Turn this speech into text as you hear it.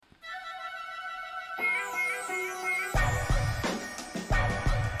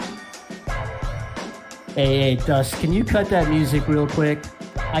Hey, Dust, can you cut that music real quick?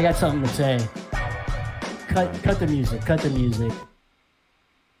 I got something to say. Cut the music. Cut the music.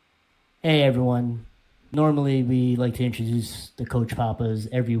 Hey, everyone. Normally, we like to introduce the Coach Papas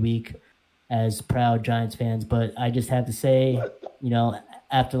every week as proud Giants fans, but I just have to say,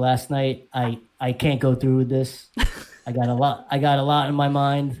 after last night, I can't go through with this. I got a lot in my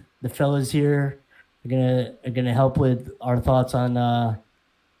mind. The fellas here are gonna help with our thoughts on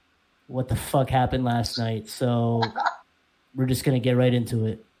what the fuck happened last night. So we're just gonna get right into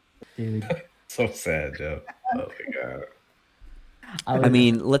it, dude. So sad, Joe. Oh my god. I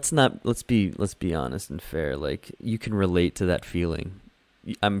mean, let's be honest and fair. Like, you can relate to that feeling.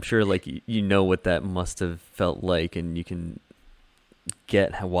 I'm sure, like, you know what that must have felt like, and you can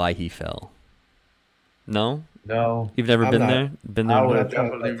get why he fell. No, you've never been there. Been there. I would have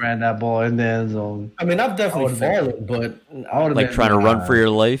definitely ran that ball in the end zone. I mean, I've definitely fallen, but I would Like trying to run for your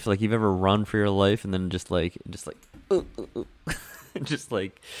life. Like, you've ever run for your life and then just like, just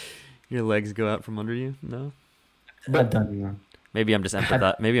like your legs go out from under you. No, I've done. maybe I'm just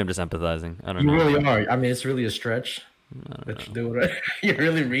empathizing. I don't you know. really are. I mean, it's really a stretch that you're doing. Right? You're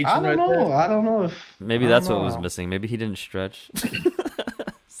really reaching. I don't know. There. I don't know if Maybe that's what was missing. Maybe he didn't stretch.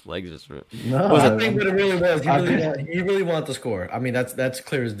 His legs just ripped. no. I think what it really was, he really wanted to score. I mean, that's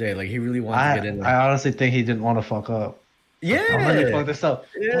clear as day. Like, he really wanted to get in there. I honestly think he didn't want to fuck up. Yeah. Don't let me fuck this up.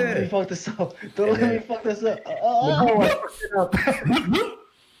 Yeah. Don't let me fuck this up. Don't let me fuck this up. Oh.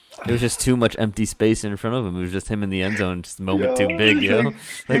 It was just too much empty space in front of him. It was just him in the end zone, just a moment too big, he's yo.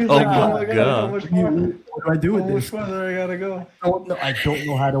 Like, oh my god. How much What do I do with this? further I gotta go? I don't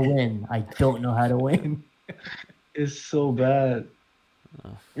know how to win. I don't know how to win. It's so bad.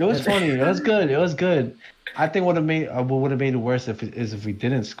 It was funny. It was good. It was good. I think what would have made it worse if we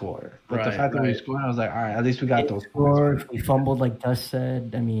didn't score. But the fact that we scored, I was like, all right, at least we got those points. We fumbled like Dust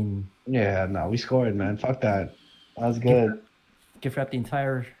said. I mean, Yeah, no, we scored, man. Fuck that. That was good. gift wrap the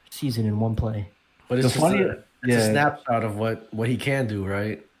entire season in one play. But it's The a snapshot of what he can do,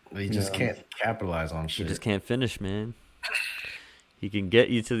 right? He just can't capitalize on shit. He just can't finish, man. He can get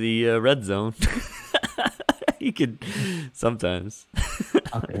you to the red zone. He could sometimes.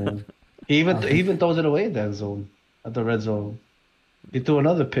 Okay. He even throws it away at that zone, at the red zone. He threw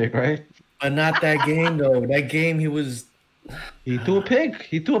another pick, right? But not that game, though. That game, he threw a pick.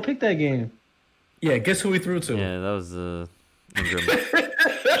 He threw a pick that game. Yeah, guess who he threw to? Yeah, that was Ingram.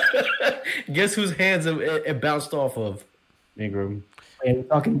 Guess whose hands it bounced off of? Ingram. Hey, we're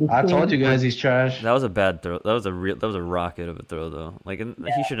talking I told you guys he's trash. That was a bad throw. That was a rocket of a throw, though. Like,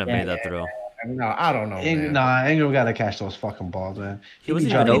 he shouldn't have made that throw. No, I don't know, man. Ingram got to catch those fucking balls, man. He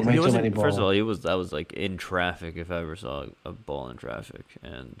wasn't even open. First of all, balls. that was like in traffic. If I ever saw a ball in traffic,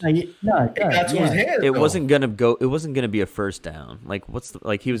 and It got to his hands. it wasn't gonna be a first down. Like,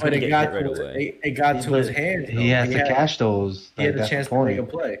 he was gonna get hit right away. It got to his hands. He has to catch those. He had a chance to make a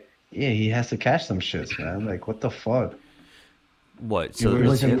play. Yeah, he has to catch some shits, man. Like, what the fuck? What? So it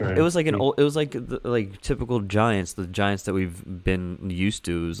was like typical Giants, the Giants that we've been used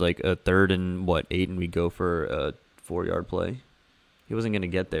to. It was like a 3rd and 8, and we go for a 4-yard play. He wasn't gonna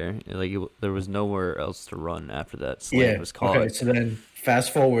get there. Like, there was nowhere else to run after that. Slant was caught. Okay, so then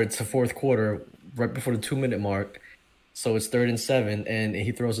fast forward to fourth quarter, right before the 2-minute mark. So it's 3rd and 7, and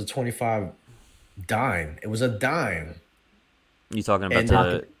he throws a 25 dime. It was a dime. You talking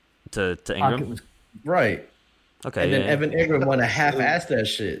about to Ingram? Right. Okay, and then Evan Ingram won a half-ass that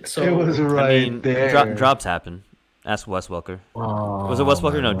shit. So it was right there. Drops happen. Ask Wes Welker. Was it Wes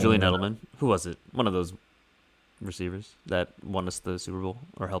Welker? No, Julian Edelman. Who was it? One of those receivers that won us the Super Bowl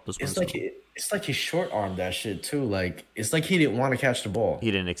or helped us win the Super Bowl. It's like he short-armed that shit too. Like, it's like he didn't want to catch the ball.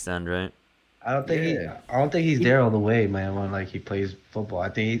 He didn't extend, right? I don't think he's there all the way, man. When like he plays football, I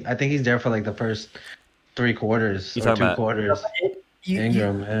think he's there for like the first 3 quarters or 2 quarters.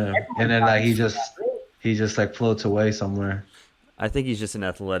 Ingram, yeah. And then like he just like floats away somewhere. I think he's just an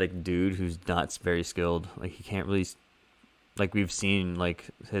athletic dude who's not very skilled. Like, he can't really, like, we've seen like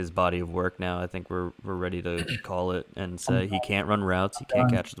his body of work now. I think we're ready to call it and say he can't run routes, he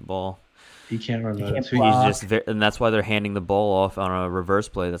can't catch the ball. He can't run routes. He's just and that's why they're handing the ball off on a reverse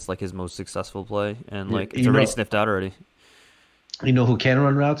play. That's like his most successful play, and like it's already sniffed out already. You know who can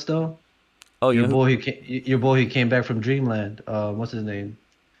run routes though? Oh, your boy who came back from Dreamland. What's his name?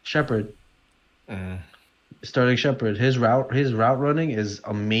 Shepard. Sterling Shepard. His route running is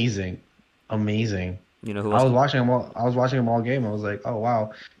amazing. You know who else? I was watching him all game. I was like, oh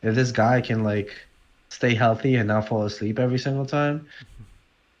wow, if this guy can like stay healthy and not fall asleep every single time,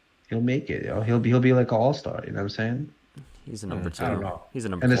 he'll make it. Yo. He'll be like an all-star. You know what I'm saying? He's a number 2. I don't know. He's a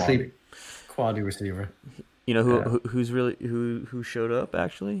number 2. Quality receiver. You know who showed up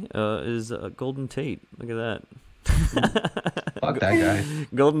actually is Golden Tate. Look at that. Fuck that guy.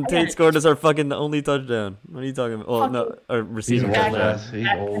 Golden Tate scored us our fucking only touchdown. What are you talking about? Oh no, our receiving touchdown. He's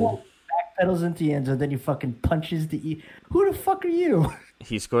old. Pedals into the end zone, then he fucking punches the. Who the fuck are you?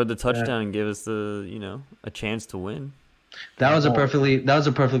 He scored the touchdown and gave us a chance to win. That was a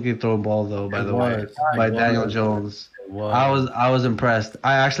perfectly thrown ball though. By the way, by Daniel Jones. I was impressed.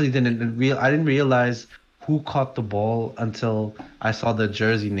 I actually didn't realize who caught the ball until I saw the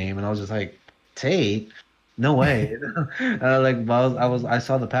jersey name, and I was just like, Tate. No way. I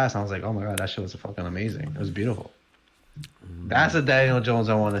saw the pass and I was like, oh my god, that shit was fucking amazing. It was beautiful. That's a Daniel Jones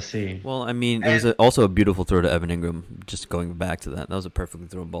I want to see. Well, I mean, it was also a beautiful throw to Evan Ingram. Just going back to that was a perfectly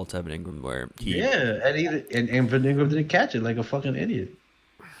thrown ball to Evan Ingram where and Evan Ingram didn't catch it like a fucking idiot.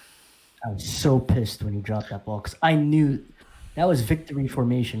 I was so pissed when he dropped that ball because I knew that was victory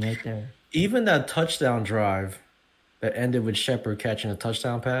formation right there. Even that touchdown drive that ended with Shepard catching a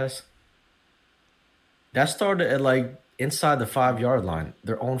touchdown pass, that started at like inside the 5-yard line,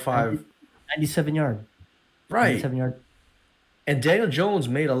 their own 97 yard. Right. 97 yard. And Daniel Jones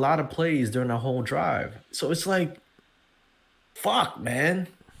made a lot of plays during the whole drive. So it's like, fuck, man.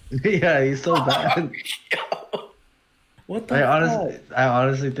 Yeah, he's so bad. What the I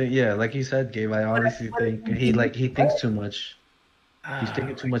honestly think, yeah, like you said, Gabe, I honestly think he thinks too much. He's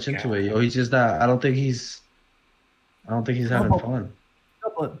thinking too much into it, yo. He's just not. I don't think he's having fun.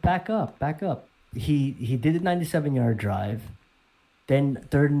 No, but back up. He did a 97-yard drive. Then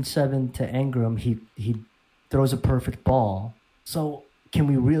 3rd and 7 to Ingram. He throws a perfect ball. So can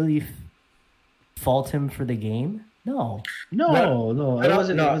we really fault him for the game? No. It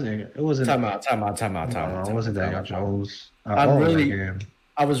wasn't. Time out. It wasn't Daniel Jones.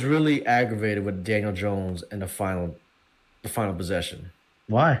 I was really aggravated with Daniel Jones in the final possession.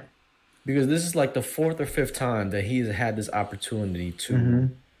 Why? Because this is like the 4th or 5th time that he's had this opportunity to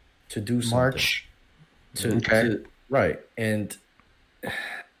do something. March. Right. And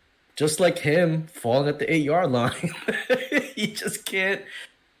just like him falling at the 8-yard line, he just can't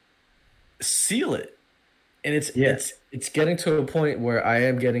seal it. And it's getting to a point where I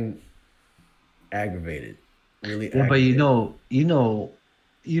am getting aggravated. Really aggravated. But he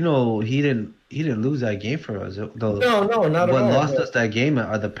didn't lose that game for us. No, not at all. What lost us that game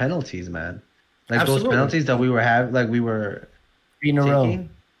are the penalties, man. Like Absolutely. Those penalties that we were having, like we were 3 in a row.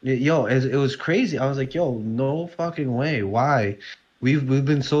 Yo, it was crazy. I was like, yo, no fucking way. Why? We've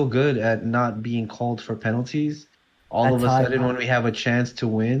been so good at not being called for penalties. All of a sudden, when we have a chance to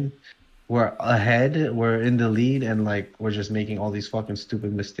win, we're ahead, we're in the lead, and like we're just making all these fucking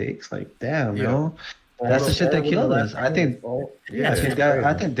stupid mistakes. Like, damn, yo. That's the shit that killed us. I think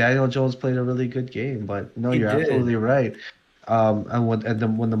Daniel Jones played a really good game, but no, you're absolutely right. And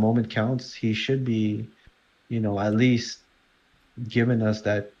when the moment counts, he should be, at least giving us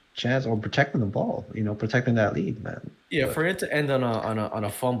that chance or protecting the ball, protecting that lead, man. Yeah, for it to end on a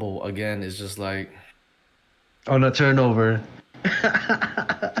fumble again is just like on a turnover.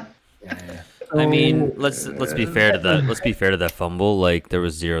 I mean, let's be fair to that. Let's be fair to that fumble. Like there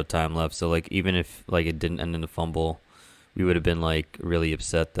was 0 time left, so like even if like it didn't end in a fumble, we would have been like really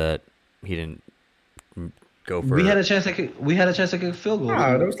upset that he didn't go for. We had a chance to kick a field goal.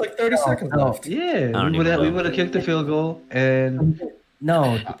 Wow, there was like 30 seconds left. Yeah, we would have kicked the field goal and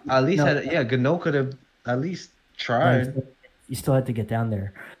at least Gano could have at least tried. You still had to get down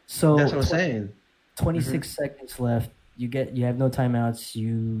there. So that's what I'm saying. 26 seconds left. You have no timeouts.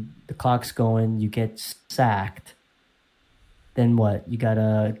 The clock's going. You get sacked. Then what? You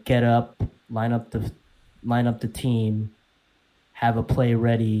gotta get up, line up the team, have a play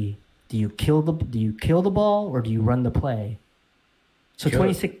ready. Do you kill the ball or do you run the play? So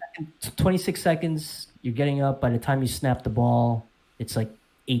 26 seconds. You're getting up. By the time you snap the ball, it's like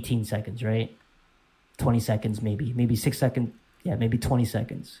 18 seconds, right? 20 seconds, maybe 6 seconds. Yeah, maybe 20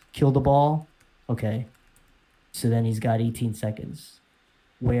 seconds. Kill the ball. Okay. So then he's got 18 seconds.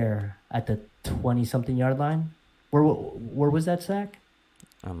 Where? At the 20-something yard line? Where was that sack?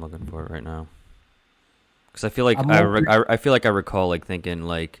 I'm looking for it right now. Because I feel like I feel like I recall like thinking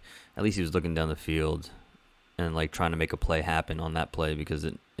like at least he was looking down the field and like trying to make a play happen on that play because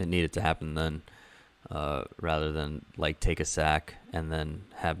it needed to happen then, rather than like take a sack and then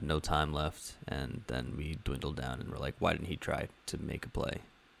have no time left and then we dwindle down and we're like, why didn't he try to make a play?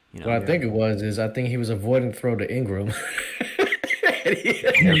 What I think it was I think he was avoiding throw to Ingram.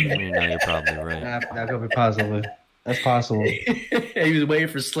 You're probably right. That could be possible. That's possible. He was waiting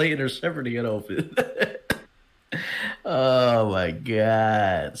for Slayton or Shepard to get open. Oh my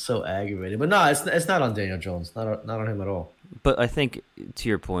god, so aggravated. But no, it's not on Daniel Jones. Not on him at all. But I think, to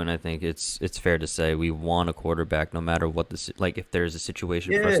your point, I think it's fair to say we want a quarterback no matter what if there's a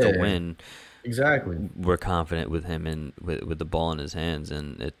situation for us to win. Exactly. We're confident with him and with the ball in his hands,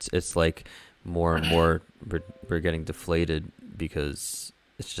 and it's like more and more we're getting deflated because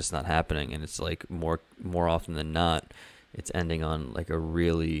it's just not happening, and it's like more often than not, it's ending on like a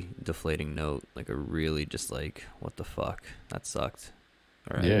really deflating note, like a really just like, what the fuck, that sucked.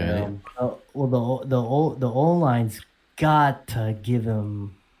 All right. Yeah. Well, the O-line's got to give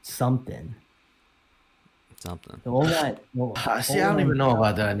him something. The O-line. See, I don't even know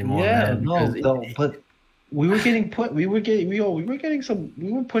about that anymore. Yeah, man, but we were getting we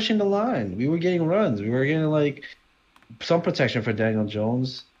were pushing the line. We were getting runs. We were getting like some protection for Daniel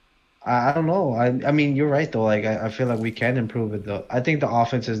Jones. I don't know. I mean, you're right though. Like I feel like we can improve it though. I think the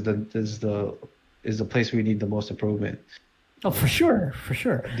offense is the place we need the most improvement. Oh, for sure.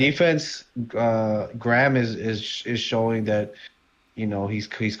 Defense, Graham is showing that, you know, he's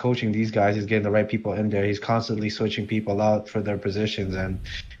coaching these guys. He's getting the right people in there. He's constantly switching people out for their positions, and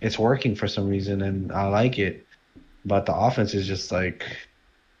it's working for some reason, and I like it. But the offense is just like,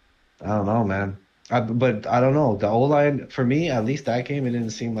 I don't know, man. But I don't know. The O-line, for me, at least that game, it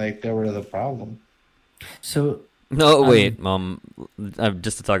didn't seem like they were the problem. So no, wait,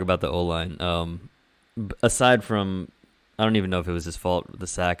 just to talk about the O-line. Aside from, I don't even know if it was his fault, the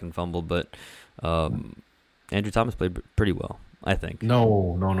sack and fumble, but Andrew Thomas played pretty well, I think.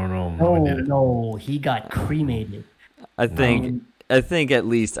 No, he got cremated. I think at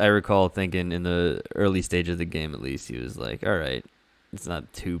least I recall thinking in the early stage of the game, at least he was like, all right, it's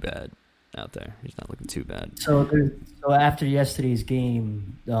not too bad out there. He's not looking too bad. So after yesterday's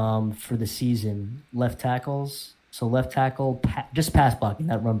game for the season, left tackles. So left tackle, just pass blocking,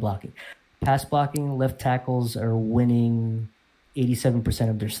 not run blocking. Pass blocking, left tackles are winning 87%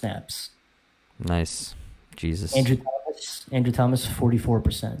 of their snaps. Nice. Jesus. Andrew Thomas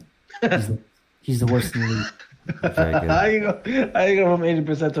 44%. He's the worst in the league. Very good. How you go from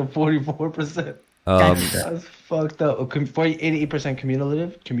 80% to 44%? That's fucked up. 88%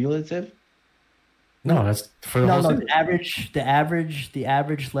 cumulative? No, that's for the whole season. The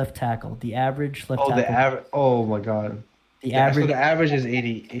average left tackle. The average left tackle. The average. Oh my god. The average. So the average is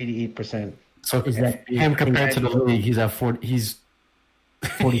 88%. So is that him compared to the league? He's at 40. He's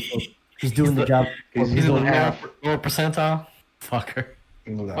 44. He's doing the job. He's in the lower percentile. Fucker.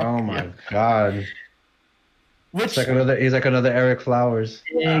 Oh my god. He's like another Eric Flowers.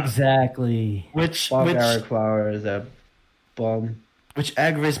 Which Eric Flowers, that bum. Which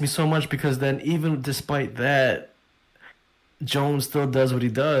aggravates me so much because then even despite that, Jones still does what he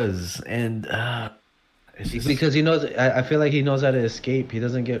does, and because he knows. I feel like he knows how to escape. He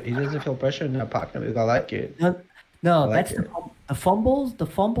doesn't feel pressure in that pocket. I like it. No, that's the fumbles. The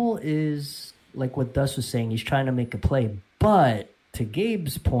fumble is like what Dust was saying. He's trying to make a play, but to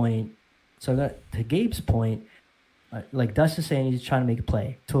Gabe's point, like Dust is saying, he's trying to make a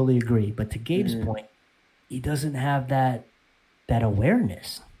play. Totally agree. But to Gabe's point, he doesn't have that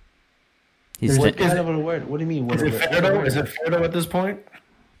awareness. What kind of an awareness? What do you mean? Is it fair though? Is it fair though at this point?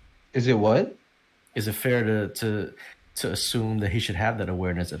 Is it what? Is it fair to assume that he should have that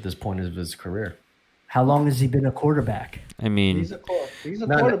awareness at this point of his career? How long has he been a quarterback? I mean, he's a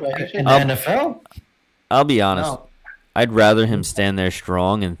quarterback in the NFL. I'll be honest. No. I'd rather him stand there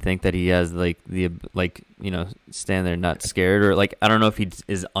strong and think that he has stand there not scared, or like I don't know if he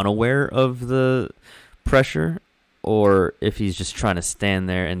is unaware of the pressure, or if he's just trying to stand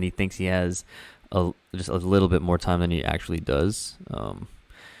there and he thinks he has just a little bit more time than he actually does.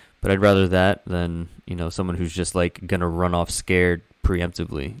 But I'd rather that than someone who's just like gonna run off scared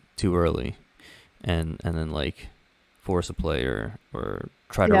preemptively too early, and then like force a play or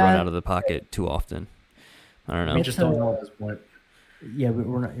try to run out of the pocket too often. I don't know. We just don't know at this point. Yeah,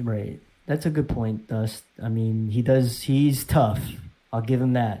 we're not right. That's a good point, Dust. I mean, he's tough. I'll give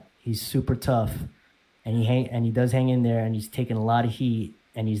him that. He's super tough, and he does hang in there, and he's taking a lot of heat,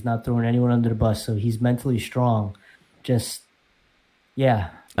 and he's not throwing anyone under the bus. So he's mentally strong. Just I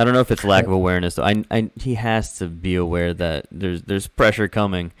don't know if it's lack of awareness though. He has to be aware that there's pressure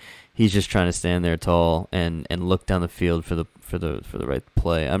coming. He's just trying to stand there tall and look down the field for the right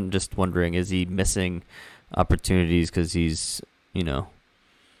play. I'm just wondering, is he missing opportunities because he's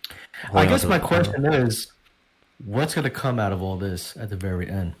I guess my question is, what's going to come out of all this at the very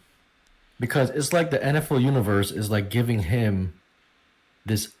end? Because it's like the NFL universe is like giving him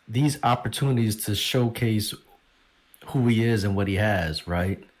these opportunities to showcase who he is and what he has,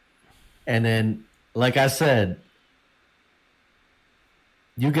 right? And then, like I said,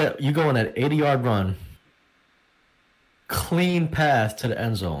 you go on an 80-yard run, clean path to the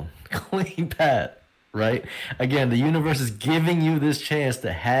end zone, clean path. right? Again, the universe is giving you this chance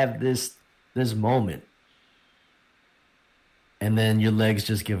to have this moment, and then your legs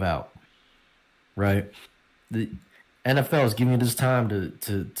just give out, right? The NFL is giving you this time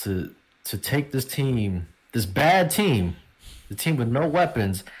to take this team, this bad team, the team with no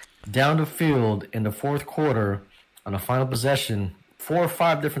weapons, down the field in the fourth quarter on a final possession 4 or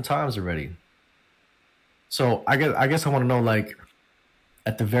 5 different times already. So I guess I want to know, like,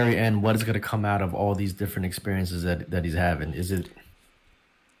 at the very end, what is going to come out of all these different experiences that he's having? Is it?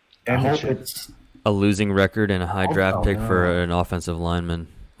 I hope it's a losing record and a high draft pick for an offensive lineman.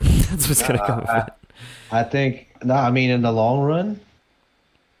 That's what's going to come of it. I think. No, I mean, in the long run,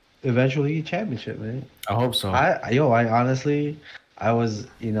 eventually a championship, man. I hope so. I honestly, I was,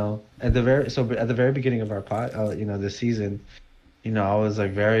 at the very beginning of our this season, I was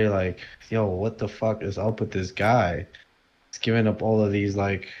like very like, yo, what the fuck is up with this guy? He's giving up all of these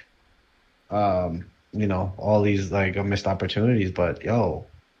like, all these like missed opportunities. But yo,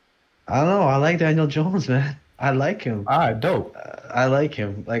 I don't know. I like Daniel Jones, man. I like him. All right, dope. I like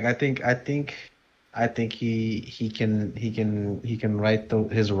him. Like I think he can right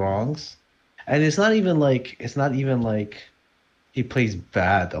his wrongs, and it's not even like he plays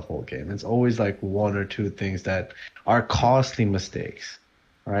bad the whole game. It's always like one or two things that are costly mistakes,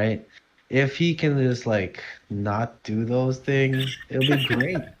 right? If he can just like not do those things, it'll be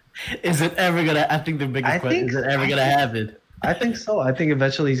great. Is it ever gonna? I think the biggest question is it ever gonna happen? I think so. I think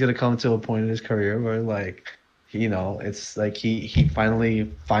eventually he's gonna come to a point in his career where like, it's like he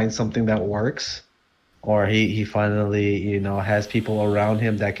finally finds something that works, or he finally has people around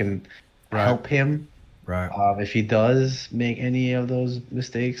him that can help him. Right. If he does make any of those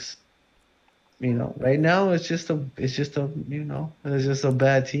mistakes, right now it's just a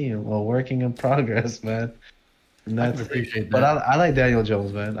bad team. Well, working in progress, man. And that's appreciate that. But I like Daniel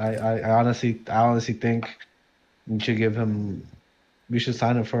Jones, man. I honestly think we should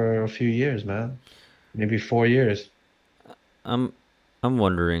sign him for a few years, man. Maybe 4 years. I'm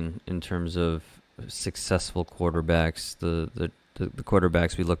wondering, in terms of successful quarterbacks, the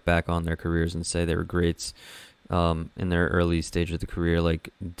quarterbacks we look back on their careers and say they were greats in their early stage of the career, like,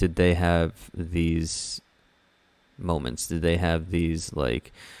 did they have these moments? Did they have these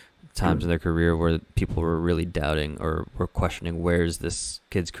like times in their career where people were really doubting or were questioning, where's this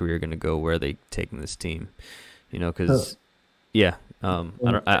kid's career going to go? Where are they taking this team? Because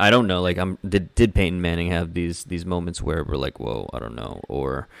I don't know. Like, did Peyton Manning have these moments where we're like, whoa, I don't know,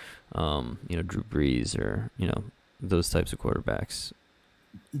 or Drew Brees, or those types of quarterbacks?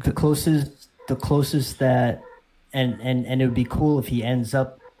 The closest that, and it would be cool if he ends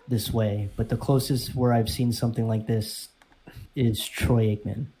up this way, but the closest where I've seen something like this is Troy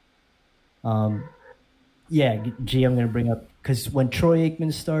Aikman. I'm going to bring up, because when Troy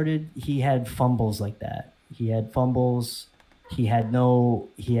Aikman started, he had fumbles like that. He had fumbles. He had no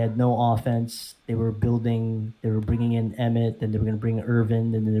offense. They were bringing in Emmett, then they were going to bring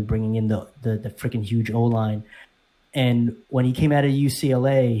Irvin, and then they're bringing in the freaking huge O-line. And when he came out of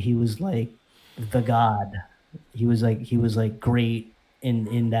UCLA, he was like the god. He was like great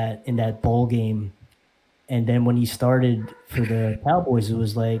in that bowl game. And then when he started for the Cowboys, it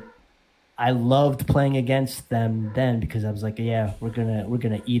was like, I loved playing against them then, because I was like, yeah, we're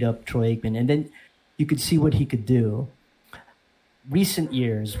gonna eat up Troy Aikman. And then you could see what he could do. Recent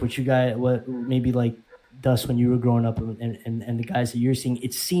years, what maybe like Dust, when you were growing up, and the guys that you're seeing,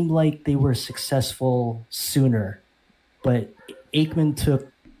 it seemed like they were successful sooner. But Aikman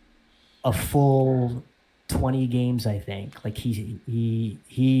took a full 20 games, I think. Like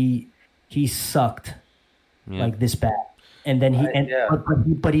he sucked like this bad, and then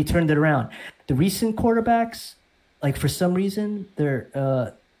but he turned it around. The recent quarterbacks, like, for some reason, they're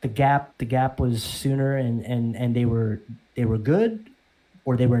the gap was sooner, and they were good,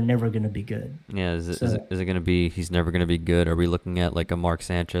 or they were never going to be good. Yeah, is it going to be he's never going to be good? Are we looking at like a Mark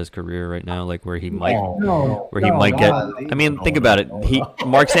Sanchez career right now, like where he might get? I mean, think about it.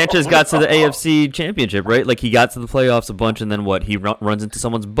 Mark Sanchez got to the AFC Championship, right? Like, he got to the playoffs a bunch, and then what? He runs into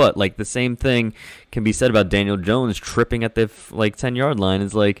someone's butt. Like, the same thing can be said about Daniel Jones tripping at the 10-yard line.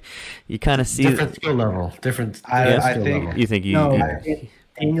 Is like, you kind of see different skill level, different. I think you think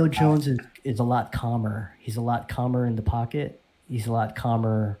Daniel Jones is a lot calmer. He's a lot calmer in the pocket. He's a lot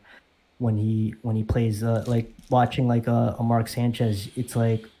calmer when he plays. Like, watching like a Mark Sanchez, it's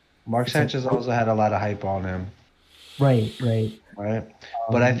like Mark Sanchez also had a lot of hype on him. Right.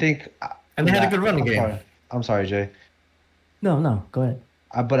 But I think, and they had a good running game. I'm sorry, Jay. No, go ahead.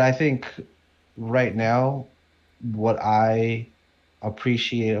 But I think right now, what I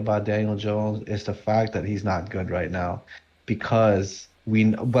appreciate about Daniel Jones is the fact that he's not good right now, because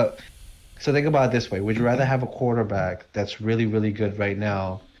So think about it this way: would you rather have a quarterback that's really, really good right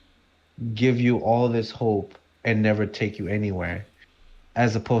now, give you all this hope and never take you anywhere,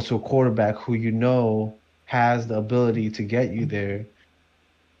 as opposed to a quarterback who you know has the ability to get you there,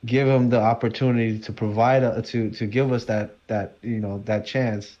 give him the opportunity to provide to give us that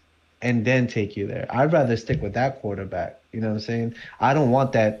chance, and then take you there? I'd rather stick with that quarterback. You know what I'm saying? I don't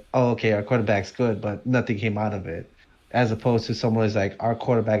want that. Oh, okay, our quarterback's good, but nothing came out of it. As opposed to someone who's like, our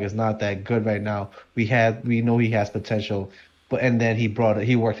quarterback is not that good right now. We know he has potential, and then he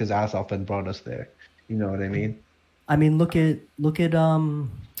worked his ass off and brought us there. You know what I mean? I mean, look at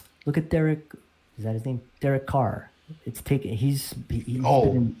Derek. Is that his name? Derek Carr. He's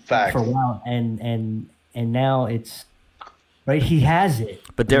been facts. For a while, and now it's right. He has it.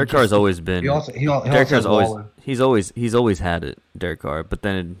 But Derek Carr's always been. Derek Carr's he's always had it, Derek Carr. But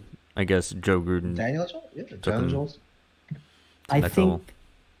then I guess Joe Gruden. Daniel Jones. I think.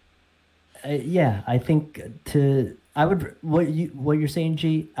 I think what you're saying,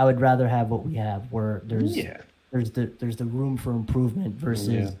 G. I would rather have what we have, where there's the room for improvement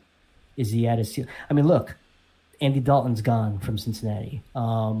versus is he at a ceiling? I mean, look, Andy Dalton's gone from Cincinnati.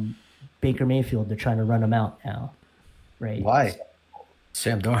 Baker Mayfield, they're trying to run him out now, right? Why?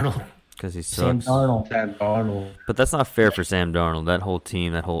 Sam Darnold. Because he sucks. Sam Darnold. But that's not fair for Sam Darnold. That whole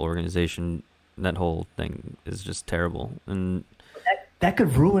team, that whole organization, that whole thing is just terrible. And that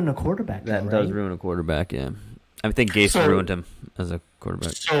could ruin a quarterback. That does ruin a quarterback, yeah. I think Gase ruined him as a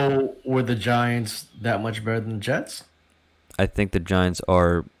quarterback. So were the Giants that much better than the Jets? I think the Giants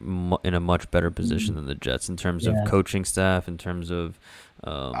are in a much better position than the Jets in terms of coaching staff, in terms of...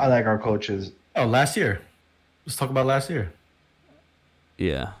 I like our coaches. Oh, last year. Let's talk about last year.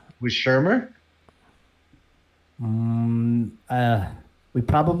 Yeah. With Shermer? We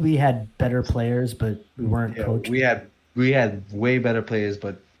probably had better players, but we weren't coaching. We had way better players,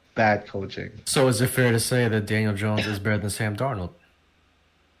 but bad coaching. So is it fair to say that Daniel Jones is better than Sam Darnold?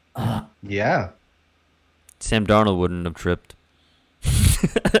 Yeah. Sam Darnold wouldn't have tripped.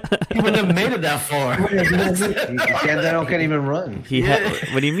 He wouldn't have made it that far. Sam Darnold can't even run.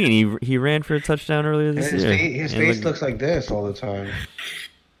 What do you mean? He ran for a touchdown earlier this year. His face looks like this all the time.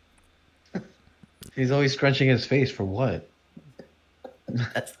 He's always scrunching his face for what?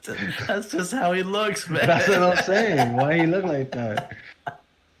 That's just how he looks, man. That's what I'm saying. Why he look like that?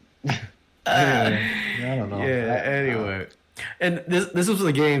 Anyway, I don't know. Yeah. Anyway, and this was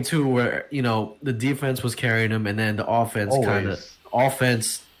a game too where the defense was carrying him, and then the offense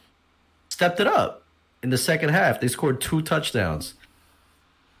stepped it up in the second half. They scored 2 touchdowns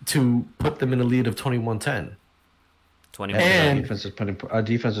to put them in a lead of 21-10. And our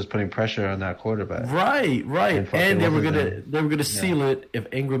defense was putting pressure on that quarterback. Right. And they were gonna seal it if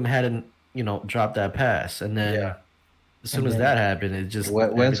Ingram hadn't, dropped that pass. And then as soon as that happened, it just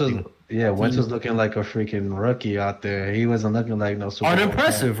Wentz was looking like a freaking rookie out there. He wasn't looking like no Super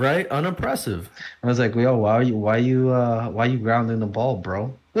unimpressive, right? Unimpressive. I was like, yo, why you grounding the ball,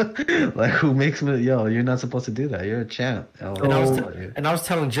 bro? Like, who makes me? Yo, you're not supposed to do that. You're a champ. And I was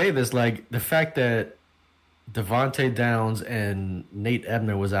telling Jay this, like the fact that Devontae Downs and Nate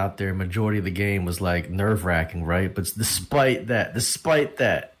Ebner was out there majority of the game was like nerve-wracking, right? But despite that,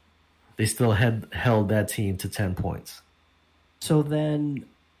 they still held that team to 10 points. So then,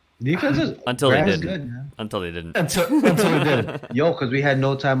 until they didn't. Until they didn't. Until they did. Yo, because we had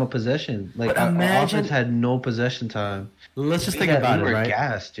no time of possession. Like our offense had no possession time. Let's just think about it, right? We were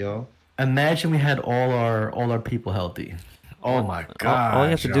gassed, yo. Imagine we had all our people healthy. Oh my god! All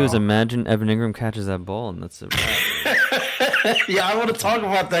you have to do is imagine Evan Ingram catches that ball, and that's it. Yeah, I want to talk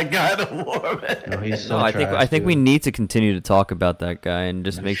about that guy more, man. No, he's so trash, I think we need to continue to talk about that guy and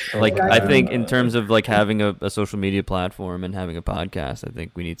just make I think in terms of like having a social media platform and having a podcast, I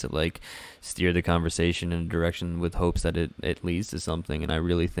think we need to like steer the conversation in a direction with hopes that it leads to something. And I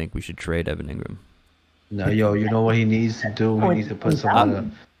really think we should trade Evan Ingram. No, yo, you know what he needs to do? He needs to put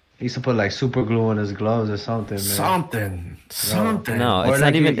he needs to put like super glue on his gloves or something, man. Something. No, it's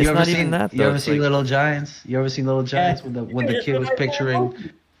not even. It's not even that. You ever seen Little Giants? You ever seen Little Giants when the kid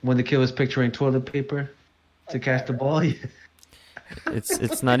was picturing toilet paper to catch the ball?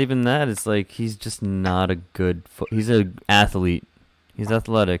 It's not even that. It's like he's just not a good. He's an athlete. He's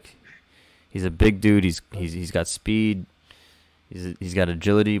athletic. He's a big dude. He's got speed. He's got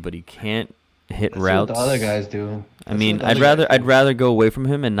agility, but he can't hit routes. What the other guys do. I mean, I'd rather go away from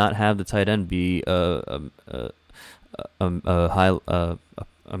him and not have the tight end be a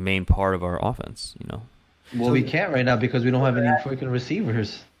main part of our offense. Well, we can't right now because we don't have any freaking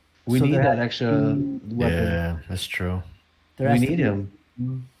receivers. We need that extra weapon. Yeah, that's true. We need him.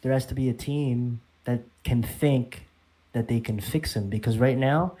 There has to be a team that can think that they can fix him, because right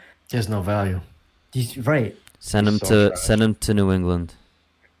now There's no value. He's right. Send him to New England.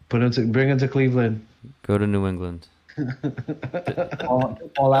 Bring him to Cleveland. Go to New England. He'll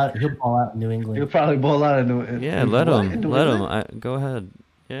ball out in New England. He'll probably ball out in New England. Yeah, let him. Go ahead.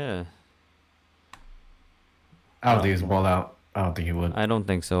 Yeah. I don't think he's ball out. I don't think he would. I don't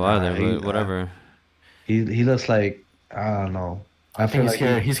think so either. But whatever. He looks like, I don't know. I think he's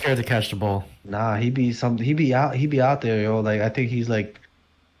scared. He's scared to catch the ball. Nah, he be out there, yo. Like I think he's like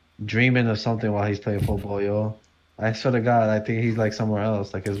dreaming of something while he's playing football, yo. I swear to God, I think he's like somewhere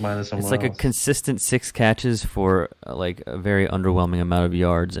else. Like his mind is somewhere else. It's like a consistent 6 catches for like a very underwhelming amount of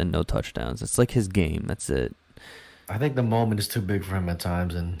yards and no touchdowns. It's like his game. That's it. I think the moment is too big for him at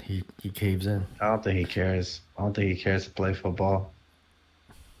times, and he caves in. I don't think he cares. I don't think he cares to play football.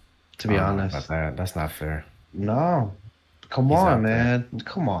 To be honest, that's not fair. No, come on, man.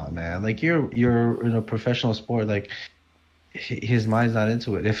 Come on, man. Like you're in a professional sport. Like his mind's not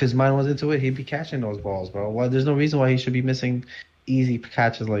into it. If his mind was into it, he'd be catching those balls, bro. Well, there's no reason why he should be missing easy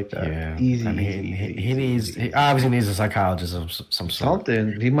catches like that. Yeah, easy. I mean, he obviously needs a psychologist of some sort.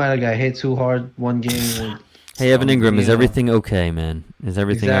 Something. He might have got hit too hard one game. Hey, Evan Ingram, is everything okay, man? Is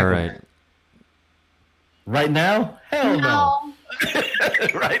everything all right? Right now? Hell no.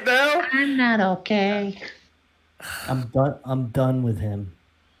 Right now? I'm not okay. I'm done with him.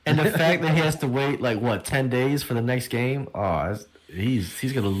 And the fact that he has to wait 10 days for the next game? Oh,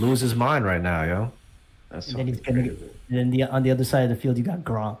 he's gonna lose his mind right now, yo. That's and then on the other side of the field, you got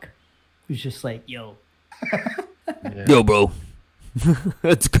Gronk, who's just like, yo, yo, bro.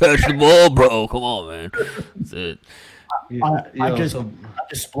 Let's catch the ball, bro. Come on, man. That's it. I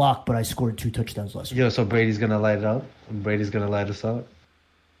just blocked, but I scored 2 touchdowns last week. Yo, so Brady's gonna light it up. Brady's gonna light us up.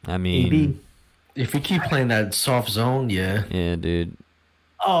 I mean, if we keep playing that soft zone, yeah, dude.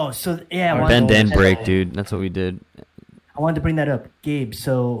 Oh, so yeah, bend and break, dude. That's what we did. I wanted to bring that up, Gabe.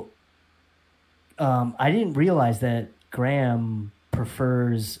 So, I didn't realize that Graham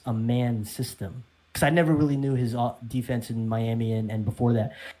prefers a man system. Because I never really knew his defense in Miami and before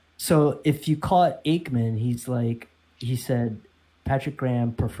that. So if you caught Aikman, he said Patrick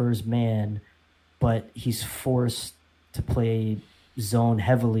Graham prefers man, but he's forced to play zone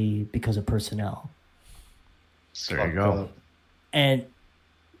heavily because of personnel. There you go. And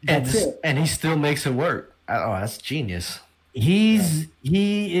he still makes it work. Oh, that's genius. He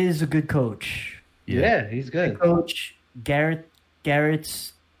is a good coach. Yeah, he's good. Good coach.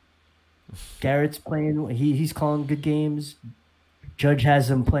 Garrett's playing. He's calling good games. Judge has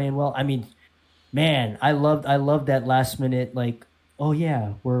him playing well. I mean, man, I loved that last minute. Like, oh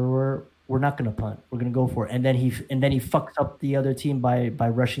yeah, we're not gonna punt. We're gonna go for it. And then he fucks up the other team by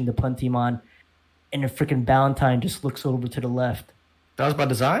rushing the punt team on, and the freaking Ballantyne just looks over to the left. That was by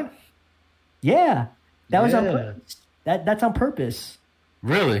design. Yeah, that was on purpose. That's on purpose.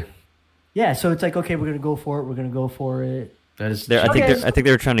 Really? Yeah. So it's like, okay, we're gonna go for it. We're gonna go for it. That is. I think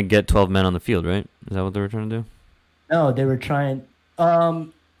they were trying to get 12 men on the field, right? Is that what they were trying to do? No, they were trying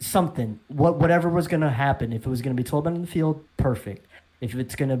something. Whatever was going to happen. If it was going to be 12 men on the field, perfect. If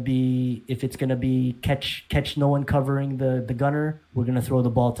it's going to be catch no one covering the gunner, we're going to throw the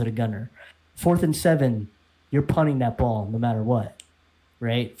ball to the gunner. 4th and 7, you're punting that ball no matter what,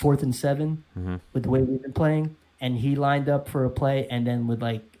 right? 4th and 7 with the way we've been playing, and he lined up for a play, and then with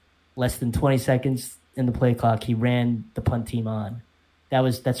less than 20 seconds in the play clock, he ran the punt team on.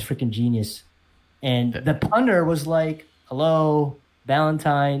 That's freaking genius. And the punter was like, "Hello,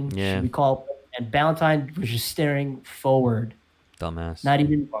 Ballantyne. Yeah. Should we call?" And Ballantyne was just staring forward. Dumbass. Not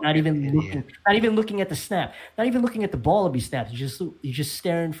even looking at the snap. Not even looking at the ball to be snapped. He's just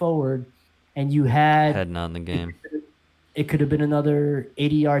staring forward. And you had heading on the game. It could have been another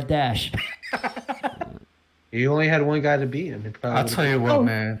 80-yard dash. He only had one guy to beat him. I'll tell you what,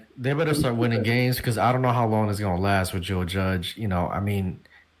 man. They better start winning games because I don't know how long it's gonna last with Joe Judge. I mean,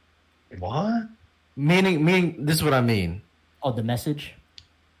 what? Meaning, this is what I mean. Oh, the message?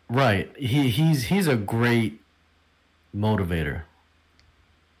 Right. He's a great motivator.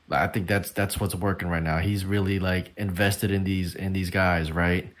 I think that's what's working right now. He's really invested in these guys,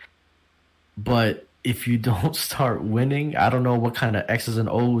 right? But if you don't start winning, I don't know what kind of X's and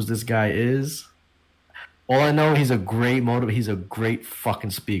O's this guy is. All I know, he's a great motivator. He's a great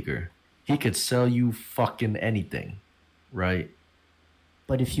fucking speaker. He could sell you fucking anything, right?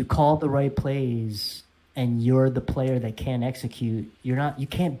 But if you call the right plays and you're the player that can't execute, you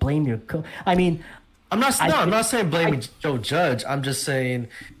can't blame your coach. I mean, I'm not saying blame Joe Judge. I'm just saying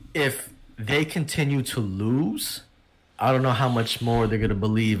if they continue to lose, I don't know how much more they're going to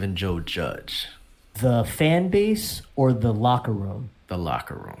believe in Joe Judge. The fan base or the locker room? The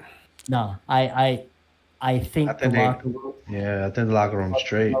locker room. No, I I think the locker room. Yeah, I think the locker room's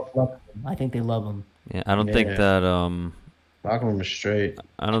straight. I think they love him. Yeah, I don't think that locker room is straight.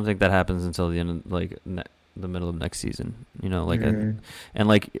 I don't think that happens until the end of the middle of next season. And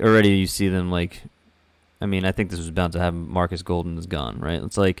already you see them I mean, I think this was bound to happen. Marcus Golden is gone, right?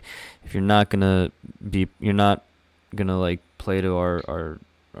 It's like if you're not gonna play to our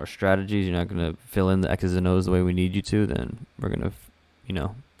strategies, you're not gonna fill in the X's and O's the way we need you to, then we're gonna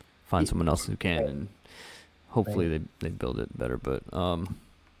find someone else who can, and hopefully they build it better. But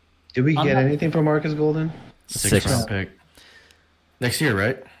did we get anything from Marcus Golden? 6th round pick next year,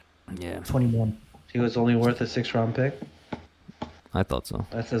 right? Yeah, 21. He was only worth a 6th round pick. I thought so.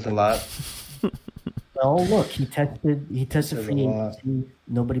 That says a lot. Well, look, he tested free agency.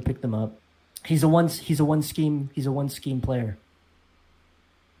 Nobody picked him up. He's a one scheme player.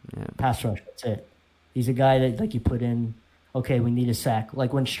 Yeah. Pass rush. That's it. He's a guy that you put in. Okay, we need a sack.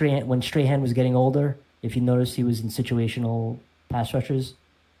 Like when Strahan was getting older, if you noticed, he was in situational pass rushers.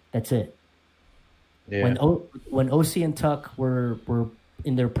 That's it. Yeah. When OC and Tuck were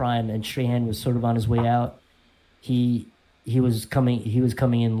in their prime and Strahan was sort of on his way out, he was coming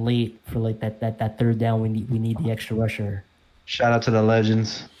in late for that third down. We need the extra rusher. Shout out to the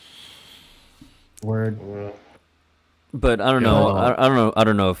legends. Word. But I don't know. I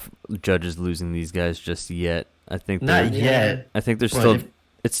don't know if Judge is losing these guys just yet. I think not yet. I think there's still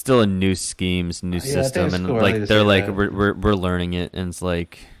it's still a new scheme, new system, and they're we're learning it, and it's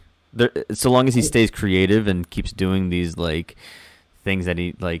like so long as he stays creative and keeps doing these things that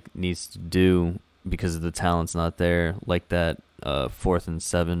he needs to do because of the talent's not there, like that 4th and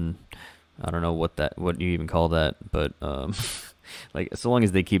 7. I don't know what you even call that, but so long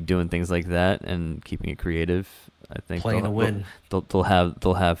as they keep doing things like that and keeping it creative, I think playing to win, they'll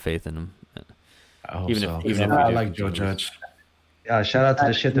have faith in him. I hope even if I like Joe Judge. Yeah, shout out to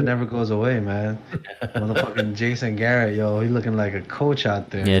the shit that never goes away, man. Motherfucking Jason Garrett, yo, he looking like a coach out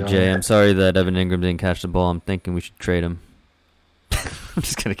there. Yeah, yo. Jay, I'm sorry that Evan Ingram didn't catch the ball. I'm thinking we should trade him. I'm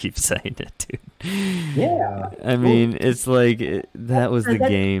just gonna keep saying it, dude. Yeah. I mean, it's that was the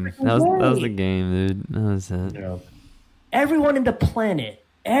game. That was the game, dude. That was it. Yeah. Everyone in the planet,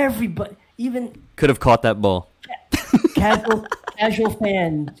 everybody, even could have caught that ball. Casual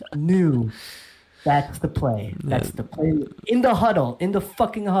fans knew that's the play. That's the play in the huddle, in the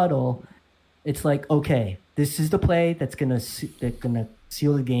fucking huddle. It's like, okay, this is the play that's gonna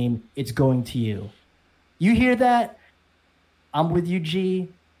seal the game. It's going to you. You hear that? I'm with you, G.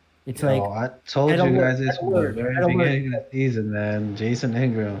 It's I told you guys this from the very beginning of the season, man. Jason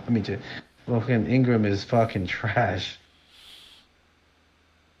Ingram. Fucking Ingram is fucking trash.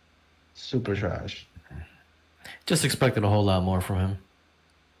 Super trash. Just expected a whole lot more from him.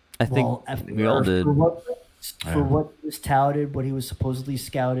 I think we all did. For what was touted, what he was supposedly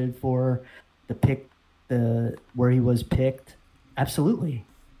scouted for, where he was picked, absolutely.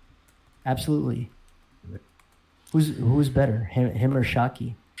 Who's better, him or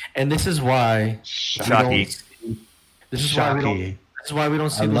Shockey? And this is why Shockey. This is why we don't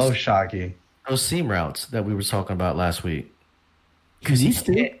see. I love Shockey. Those seam routes that we were talking about last week. Because he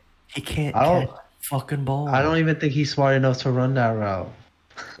can't catch fucking ball. I don't even think he's smart enough to run that route.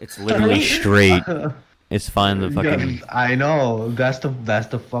 It's literally straight. It's fine. The fucking. I know that's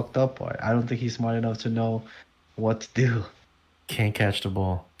the fucked up part. I don't think he's smart enough to know what to do. Can't catch the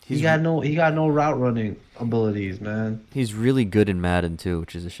ball. He got no route running abilities, man. He's really good in Madden too,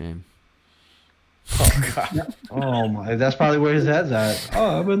 which is a shame. Oh god. Oh my, that's probably where his head's at.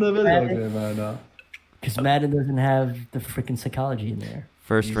 Oh, I'm in the video game right now. Because Madden doesn't have the freaking psychology in there.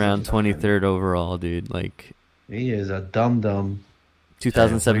 First round, 23rd overall, dude. He is a dum-dum.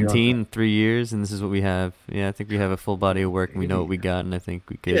 2017, 3 years, and this is what we have. Yeah, I think we have a full body of work, and we know what we got, and I think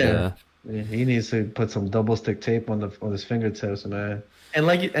we could. Yeah. He needs to put some double stick tape on his fingertips, man. And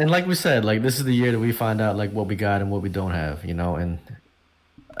like we said, this is the year that we find out what we got and what we don't have, and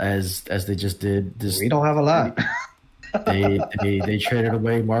as they just did this, we don't have a lot. they traded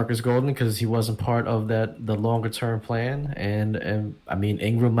away Marcus Golden because he wasn't part of the longer term plan, and I mean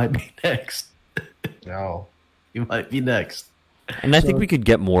Ingram might be next. No, he might be next. And I think we could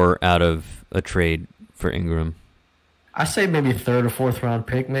get more out of a trade for Ingram. I say maybe 3rd or 4th round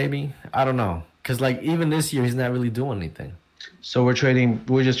pick, maybe. I don't know, because even this year he's not really doing anything. So we're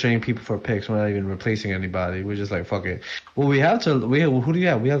just trading people for picks. We're not even replacing anybody. We're just fuck it. Well, who do we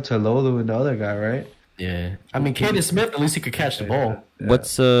have? We have Talolu and the other guy, right? Yeah. I mean, Caden Smith, at least he could catch the ball.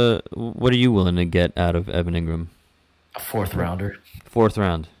 Yeah. What are you willing to get out of Evan Ingram? A 4th rounder. 4th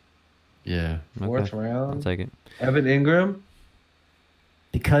round. Yeah. Fourth round. I'll take it. Evan Ingram?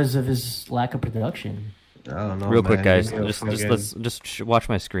 Because of his lack of production. I don't know. Real quick, guys. Just watch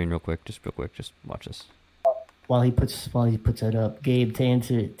my screen real quick. Just watch this. while he puts that up, Gabe, to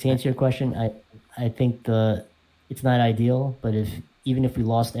answer your question, I think it's not ideal, but even if we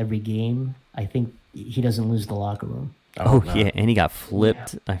lost every game, I think he doesn't lose the locker room. Oh yeah, and he got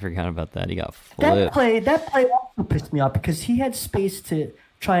flipped. Yeah. I forgot about that. He got flipped. That play also pissed me off because he had space to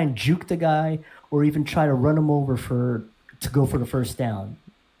try and juke the guy or even try to run him over to go for the first down.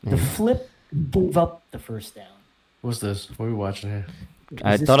 The flip gave up the first down. What's this? What are we watching here?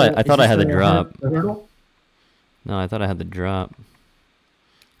 I thought I had the drop. No, I thought I had the drop.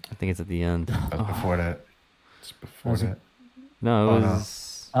 I think it's at the end. Before that. It's before that. No, it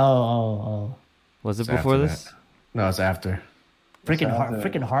was. Oh. Was it before this? That. No, it's after. Freaking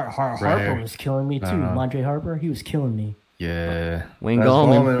Harper was killing me too. Mondre Harper, he was killing me. Yeah. Wayne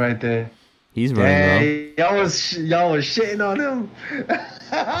Gallman right there. He's running well. Y'all was shitting on him.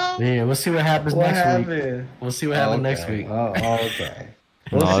 Yeah, we'll see what happens next week. We'll see what happens next week. Oh, okay.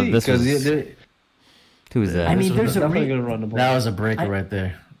 We'll see. Who is that? I mean, there's definitely gonna run the ball. That was a breaker right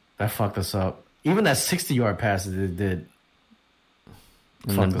there. That fucked us up. Even that 60-yard pass that it did.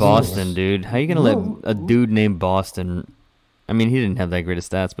 And then Boston, dude. How you gonna let a dude named Boston? I mean, he didn't have that great of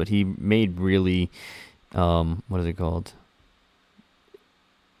stats, but he made really, what is it called?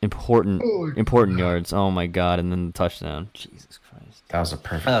 Important yards. Oh my god! And then the touchdown. Jesus Christ. That was a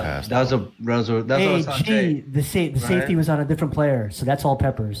perfect pass. That's what I was saying. The safety was on a different player, so that's all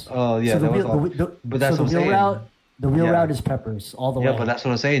Peppers. Oh yeah, so the wheel route is Peppers all the way. Yeah, but that's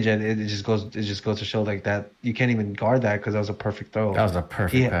what I'm saying, Jen. It just goes to show like that you can't even guard that because that was a perfect throw. That was a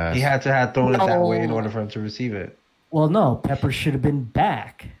perfect pass. He had to have thrown it that way in order for him to receive it. Well, no, Peppers should have been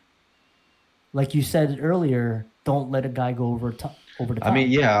back. Like you said earlier, don't let a guy go over the top. I mean,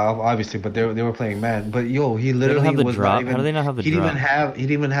 yeah, obviously, but they were playing man. But he literally have the was drop. Not even, how do they not have the he drop? He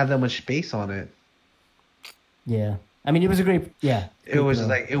didn't even have that much space on it. Yeah, I mean, it was a great. Yeah, it was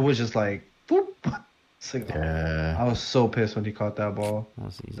just like, boop. Yeah. I was so pissed when he caught that ball.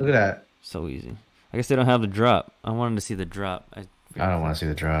 Look at that. So easy. I guess they don't have the drop. I wanted to see the drop. I don't want to see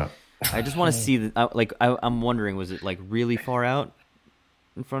the drop. I just want to see the I'm wondering, was it like really far out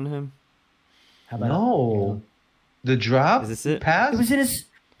in front of him? How about no. The drop? Is this it? Pass? It was in his...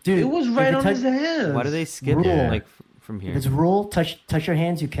 Dude, it was right on his hands. Why do they skip it like from here? If it's rule, touch your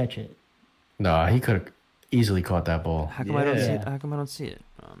hands, you catch it. No, he could have easily caught that ball. How come I don't see it? How come I don't see it?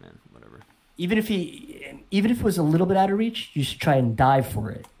 Oh, man, whatever. Even if it was a little bit out of reach, you should try and dive for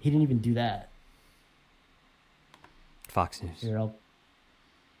it. He didn't even do that. Fox News. Here,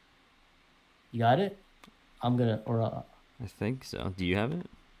 you got it? I think so. Do you have it?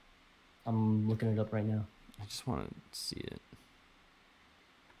 I'm looking it up right now. I just want to see it.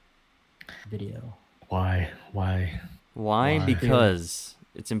 Video. Why? Because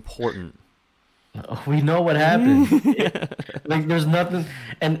it's important. We know what happened. Like, there's nothing.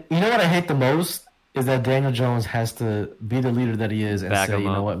 And you know what I hate the most is that Daniel Jones has to be the leader that he is and say, you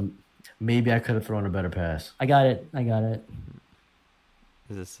know what, maybe I could have thrown a better pass. I got it.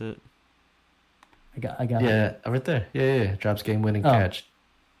 Is this it? I got it. Yeah, right there. Yeah. Drops game-winning catch.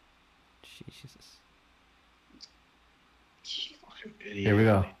 Jesus. Here we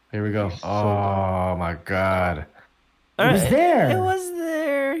go. Oh, my God. It was there. It was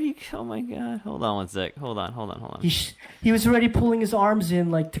there. Oh, my God. Hold on one sec. Hold on. He was already pulling his arms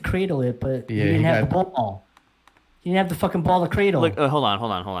in like to cradle it, but he didn't have the ball. He didn't have the fucking ball to cradle. Look, hold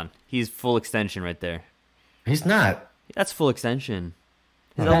on. He's full extension right there. He's not. That's full extension.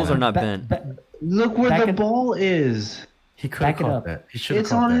 His elbows are not bent. Look where the ball is. He could have caught that. He should have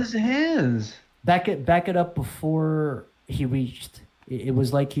caught that. It's on his hands. Back it up before he reached. It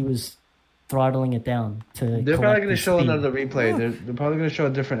was like he was throttling it down to. They're probably going to show another replay. They're probably going to show a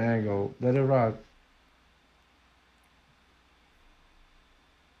different angle. Let it rock.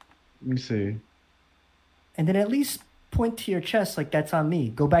 Let me see. And then at least point to your chest like that's on me.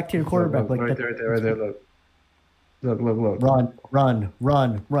 Go back to your quarterback like right that. Right there. Look.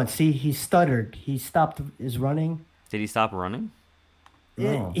 Run. See, he stuttered. He stopped his running. Did he stop running?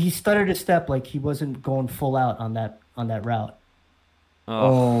 No. He stuttered a step like he wasn't going full out on that route.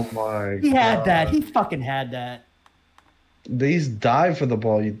 Oh my God. He had that. He fucking had that. He's dived for the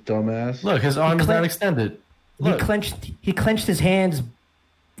ball, you dumbass. Look, his arm is not extended. Look. He clenched his hands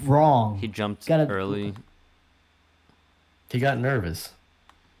wrong. He jumped early. He got nervous.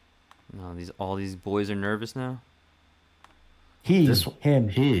 No, all these boys are nervous now. He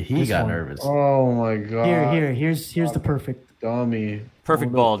got nervous. Oh my God. Here's the perfect dummy.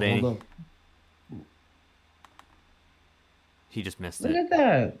 Perfect ball, Danny. He just missed it. Look at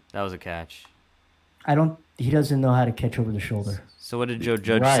that. That was a catch. He doesn't know how to catch over the shoulder. So what did Joe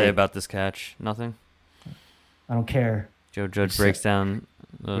Judge say about this catch? Nothing? I don't care. Joe Judge breaks down.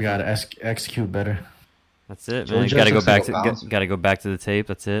 We got to execute better. That's it, man. You gotta go back to the tape.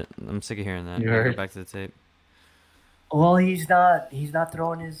 That's it. I'm sick of hearing that. You heard? Go back to the tape. Well, he's not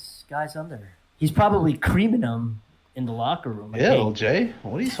throwing his guys under. He's probably creaming them in the locker room. Yeah, well, Jay,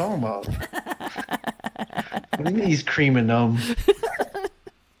 what are you talking about? What do you mean he's creaming them?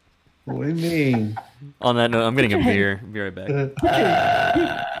 What do you mean? On that note, I'm getting a beer. Be right back.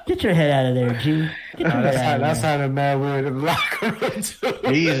 Get your head out of there, G. That's how the man we're in the locker room too.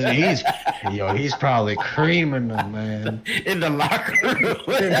 He's probably creaming them, man. In the locker room.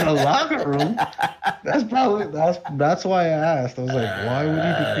 In the locker room. That's why I asked. I was like, why would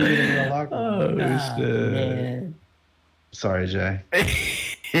he be creaming them in the locker room? Man. Sorry, Jay.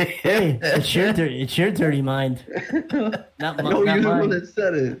 Hey, it's your dirty mind. Not No, not you're the mine. one that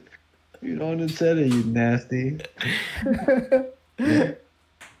said it. You the one that said it, you nasty.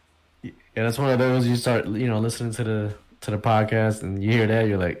 Yeah, that's one of those you start, listening to the podcast and you hear that,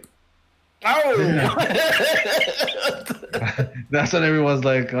 you're like, oh. That's what everyone's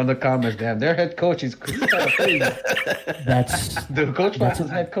like on the comments. Damn, their head coach is kind of crazy. The coach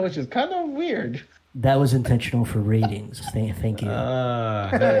versus head coach is kind of weird. That was intentional for ratings. Thank you.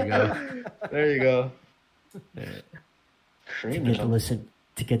 There you go. There you go. Yeah.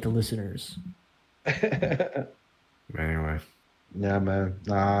 To get the listeners. Anyway. Yeah, man.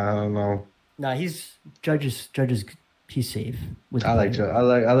 Nah, I don't know. Nah, judges. He's safe. I like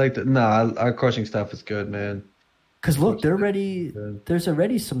our coaching stuff is good, man. Because look, there's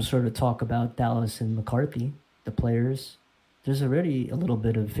already some sort of talk about Dallas and McCarthy, the players. There's already a little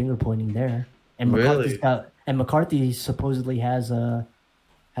bit of finger pointing there, and McCarthy supposedly has a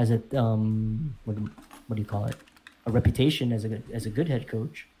what do you call it? A reputation as a good head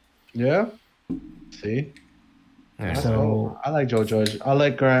coach. Yeah. See. Yeah. So I like Joe Judge. I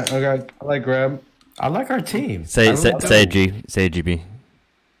like Graham. I like Graham. I like our team. Say it, GB.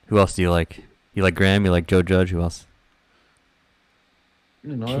 Who else do you like? You like Graham? You like Joe Judge? Who else?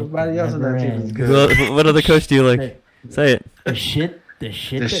 Everybody else in that team is good. What other coach do you like? Say it. The shit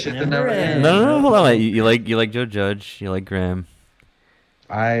that never ends. No, hold on. Wait. You like Joe Judge? You like Graham?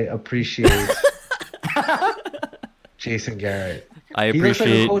 I appreciate Jason Garrett. I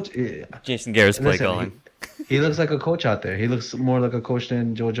appreciate like Jason Garrett's play calling. He looks like a coach out there. He looks more like a coach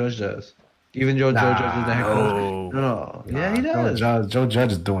than Joe Judge does. Even Joe Judge is the head coach. No. Yeah, he does. Joe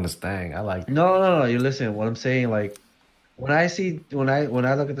Judge is doing his thing. I like. No. You listen. What I'm saying, like, when I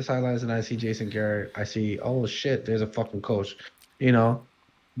look at the sidelines and I see Jason Garrett, I see, oh shit, there's a fucking coach, But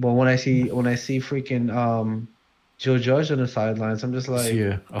when I see freaking Joe Judge on the sidelines, I'm just like,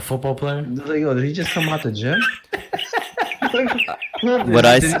 a football player. Like, yo, did he just come out the gym? What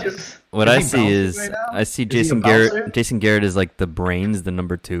I see is right I see Jason Garrett. Jason Garrett is like the brains, the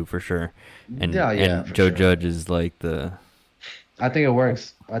number 2 for sure, and Joe Judge is like the. I think it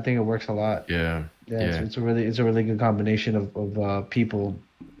works. I think it works a lot. Yeah. It's a really good combination of people,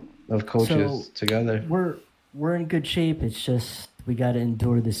 of coaches together. We're in good shape. It's just we got to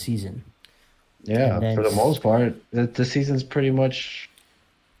endure the season. Yeah, for the most part, the season's pretty much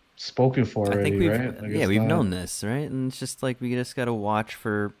spoken for already, right? We've known this, right? And it's just like we just got to watch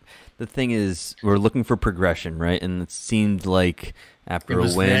for. The thing is, we're looking for progression, right? And it seemed like after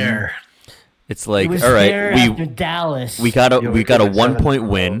a win, it's like, all right, after Dallas, we got a 1-point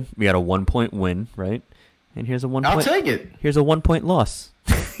win. We got a 1-point win, right? And here's a 1 point. I'll take it. Here's a 1-point loss.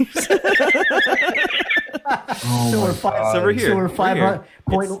 We're here. So we're 500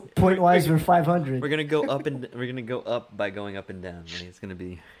 point wise. We're 500. We're gonna go up and we're gonna go up by going up and down. It's gonna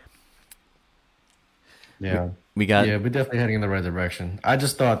be. Yeah, we're definitely heading in the right direction. I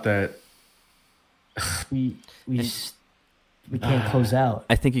just thought that we can't close out.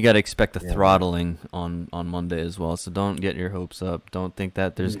 I think you got to expect a throttling on Monday as well. So don't get your hopes up. Don't think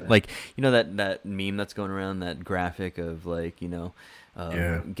that there's that meme that's going around, that graphic of like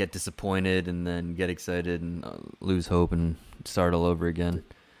get disappointed and then get excited and lose hope and start all over again.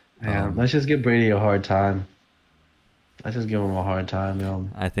 Yeah, let's just give Brady a hard time. Let's just give him a hard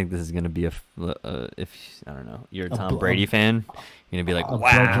time, I think this is going to be if I don't know, you're a Tom Brady fan, you're going to be like,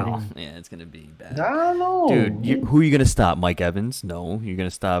 wow. Yeah, it's going to be bad. I don't know. Dude, who are you going to stop? Mike Evans? No. You're going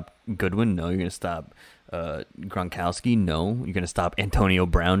to stop Goodwin? No. You're going to stop Gronkowski? No. You're going to stop Antonio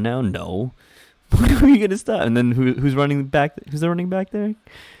Brown now? No. Who are you going to stop? And then who's running back? Who's the running back there?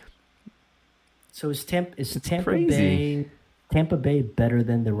 So is Tampa Bay better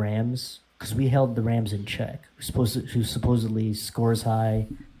than the Rams? Because we held the Rams in check. Who supposedly scores high,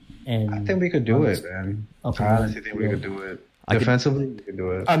 and I think we could do it, man. I honestly think we could do it. Defensively, we could do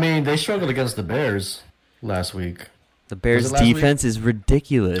it. I mean, they struggled against the Bears last week. The Bears' defense is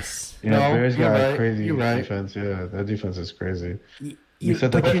ridiculous. Yeah, Bears got a crazy defense. Yeah, that defense is crazy.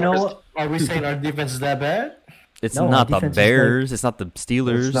 But you know what? Are we saying our defense is that bad? It's not the Bears. It's not the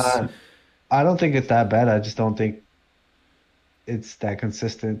Steelers. It's not. I don't think it's that bad. I just don't think it's that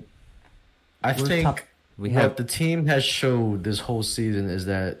consistent. I think what the team has showed this whole season is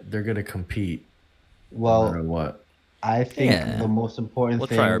that they're going to compete. Well, no matter what. I think the most important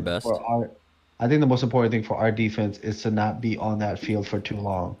thing try our best. I think the most important thing for our defense is to not be on that field for too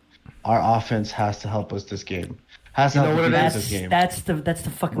long. Our offense has to help us this game. Has to help us this game. That's the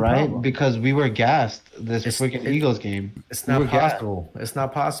fucking problem. Because we were gassed this freaking Eagles game. It's not possible. It's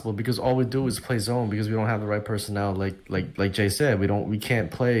not possible because all we do is play zone because we don't have the right personnel. Like Jay said, we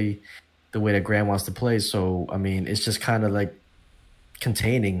can't play the way that Graham wants to play. So I mean, it's just kind of like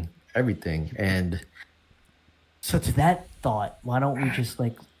containing everything. And so to that thought, why don't we just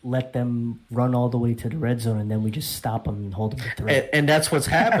like let them run all the way to the red zone and then we just stop them and hold them to 3? And that's what's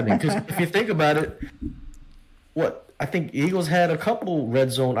happening because if you think about it. I think Eagles had a couple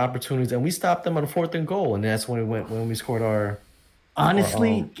red zone opportunities, and we stopped them on 4th and goal, and that's when we scored our.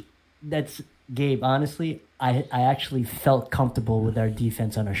 Honestly, that's Gabe. Honestly, I actually felt comfortable with our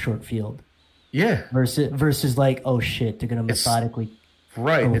defense on a short field. Yeah. Versus like, oh shit, they're gonna methodically.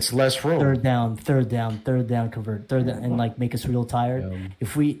 It's less room. Third down, convert, third down, and like make us real tired.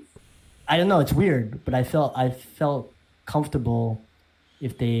 Yeah. I don't know, it's weird, but I felt comfortable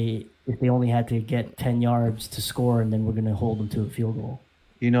if they only had to get 10 yards to score and then we're going to hold them to a field goal.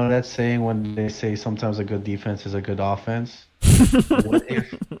 You know that saying when they say sometimes a good defense is a good offense?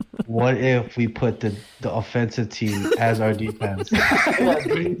 What if we put the offensive team as our defense? You're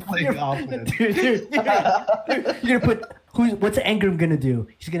going to put what's Ingram going to do?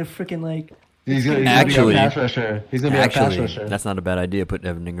 He's going to freaking like He's gonna be a pass rusher. He's going to be a pass rusher. That's not a bad idea, put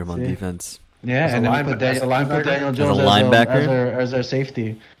Evan Ingram on defense. Yeah, and then we put Daniel Jones as our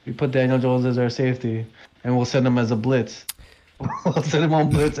safety. We put Daniel Jones as our safety, and we'll send him as a blitz. We'll send him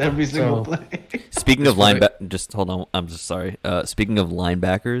on blitz every single play. Speaking of linebackers, just hold on. I'm just sorry. Speaking of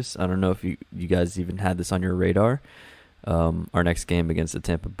linebackers, I don't know if you guys even had this on your radar. Our next game against the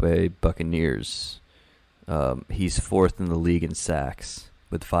Tampa Bay Buccaneers, he's 4th in the league in sacks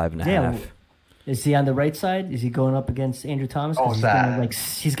with 5.5. Is he on the right side? Is he going up against Andrew Thomas?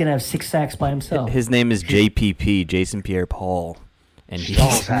 He's gonna have 6 sacks by himself. His name is JPP, Jason Pierre-Paul, and he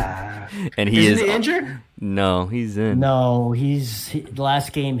Isn't he injured? No, he's in. No, the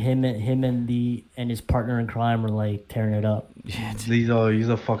last game. Him and his partner in crime were like tearing it up. He's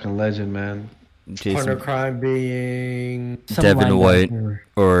a fucking legend, man. Partner in crime being Devin White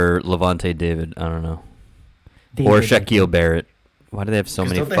or Levante David. I don't know. Or Shaquille Barrett. Why do they have so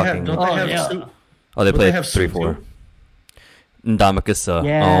many fucking... they play 3-4. Ndamukasa.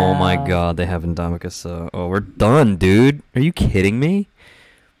 Yeah. Oh my god, they have Ndamukasa. Oh, we're done, dude. Are you kidding me?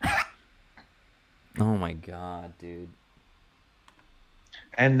 Oh my god, dude.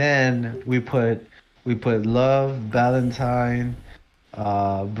 And then we put Love, Valentine,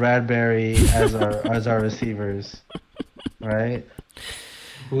 Bradbury as our receivers. Right?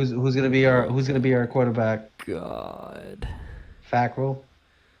 Who's gonna be our quarterback? God. Fackrell.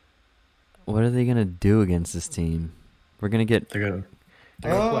 What are they gonna do against this team? We're gonna get. They're gonna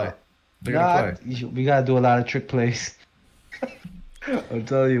play. They're gonna play. We gotta do a lot of trick plays. I'm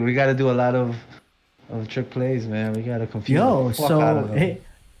telling you, we gotta do a lot of trick plays, man. We gotta confuse. the fuck out of them.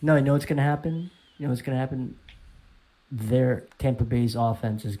 You know what's gonna happen? Their Tampa Bay's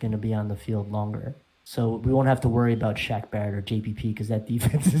offense is gonna be on the field longer, so we won't have to worry about Shaq Barrett or JPP because that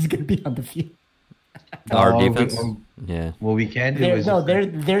defense is gonna be on the field. Our defense, yeah. What we can do is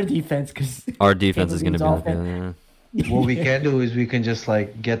their defense because our defense is going to be on the field. Yeah. What we can do is we can just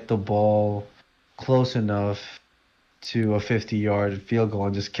like get the ball close enough to a 50-yard field goal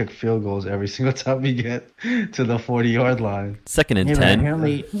and just kick field goals every single time we get to the 40-yard line. 2nd and 10.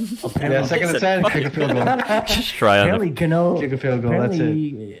 Apparently, 2nd and 10, kick a field goal. Just try on apparently, Gano, kick a field goal. That's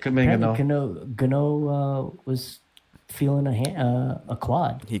it. Gano was feeling a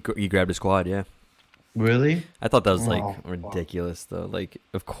quad. He grabbed his quad, yeah. Really? I thought that was ridiculous though. Like,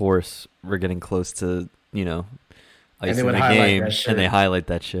 of course we're getting close to icing the game, and they highlight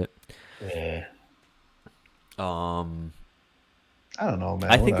that shit. Yeah. I don't know, man.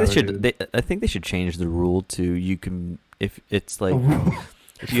 I think they should change the rule to you can if it's like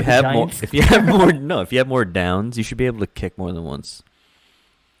if you have more downs, you should be able to kick more than once.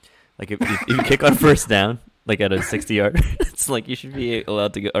 Like if you kick on 1st down, like at a 60-yard, it's like you should be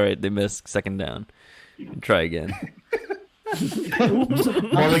allowed to go. All right, they missed 2nd down. Try again.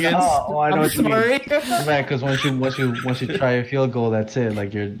 Mulligans. I know what you mean. Right, because once you try a field goal, that's it.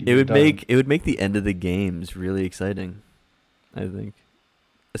 Like you're done. It would make the end of the games really exciting. I think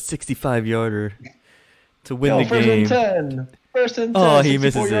a 65-yarder to win the first game. And 10. First and 10. Oh, he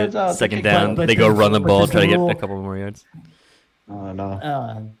misses it. Second down. They go run the ball, try to get a couple more yards. Oh,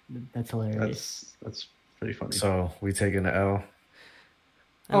 no. That's hilarious. That's pretty funny. So we taking the L.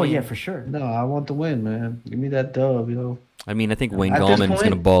 Yeah, for sure. No, I want the win, man. Give me that dub, I mean, I think Wayne Gallman's going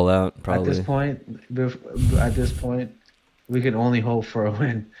to ball out, probably. At this point, we can only hope for a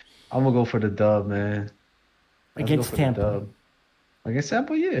win. I'm going to go for the dub, man. Against Tampa. Against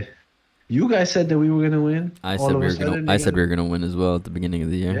Tampa, yeah. You guys said that we were going to win. I said we were going to win as well at the beginning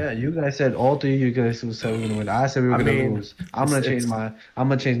of the year. Yeah, you guys said, all three of you guys said we were going to win. I said we were going to lose. I'm going to change my outlook. I'm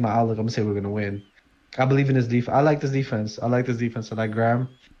going to say we're going to win. I believe in his defense. I like this defense. I like Graham.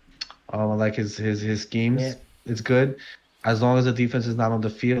 I like his schemes. Yeah. It's good. As long as the defense is not on the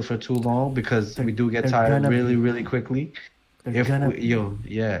field for too long, because we do get tired really, really quickly. If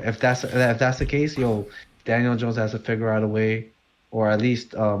that's the case, Daniel Jones has to figure out a way, or at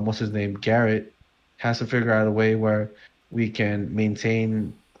least Garrett has to figure out a way where we can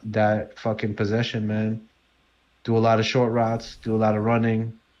maintain that fucking possession, man. Do a lot of short routes, do a lot of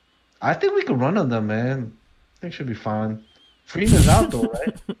running. I think we can run on them, man. I think should be fine. Freeman's out though,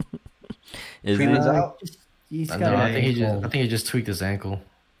 right? Freeman's out. I think he just tweaked his ankle.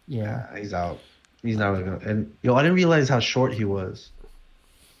 Yeah, he's out. He's not gonna. And I didn't realize how short he was.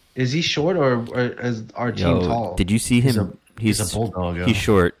 Is he short or is our team tall? Did you see him? He's a bulldog. He's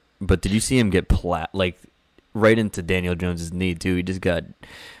short, but did you see him get right into Daniel Jones's knee too? He just got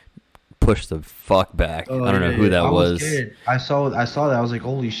pushed the fuck back. I don't know who that was. I saw that. I was like,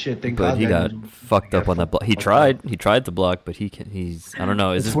 holy shit! Thank God. But he got fucked up on that block. He tried to block, but he's. I don't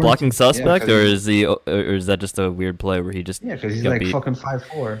know. Is this blocking suspect or is that just a weird play where he just because he's like fucking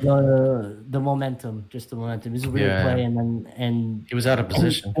 5'4". No, the momentum, just the momentum. It was a weird play, and he was out of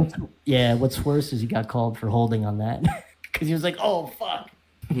position. What's worse is he got called for holding on that because he was like, oh fuck.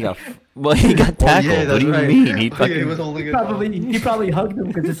 He got tackled. What do you mean? He probably hugged him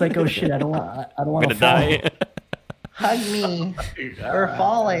because it's like, oh shit, I don't want to die. Hug me. We're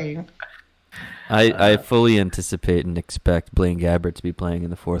falling. I fully anticipate and expect Blaine Gabbert to be playing in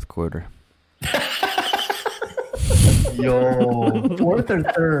the fourth quarter. Fourth or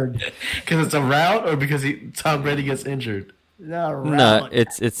third? Because it's a route, or because Tom Brady gets injured? No,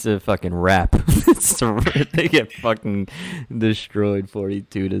 it's a fucking wrap. They get fucking destroyed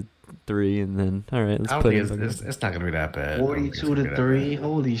 42-3, and then all right, let's put it. It's not gonna be that bad. 42-3.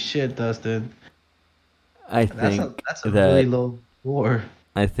 Holy shit, Dustin! I think that's a really low score.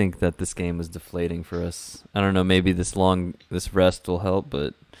 I think that this game was deflating for us. I don't know. Maybe this rest will help,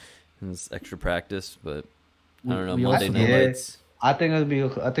 but this extra practice. But I don't know. Monday nights. I think it's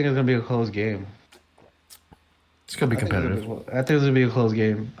gonna be a close game. It's gonna be competitive. I think it's gonna be a close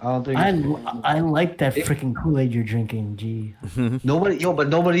game. I don't think. I like that freaking Kool-Aid you're drinking. Gee. Nobody's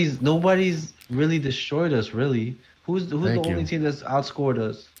really destroyed us. Really, who's the only team that's outscored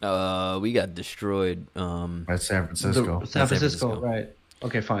us? We got destroyed. By San Francisco. San Francisco, right?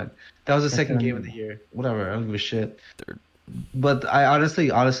 Okay, fine. That was the second game of the year. Whatever. I don't give a shit. Third. But I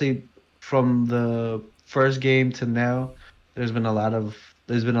honestly, from the first game to now, there's been a lot of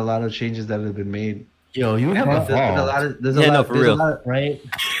changes that have been made. Yo, you have there's a lot, for real, right?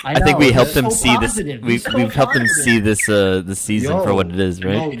 I think we helped them see this. We've helped them see this the season for what it is,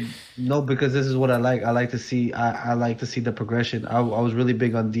 right? No, because this is what I like. I like to see. I like to see the progression. I was really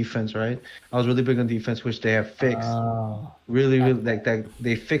big on defense, right? I was really big on defense, which they have fixed. Really, like that.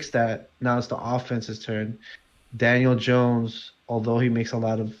 They fixed that. Now it's the offense's turn. Daniel Jones, although he makes a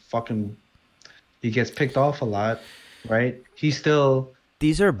lot of he gets picked off a lot, right? He's still.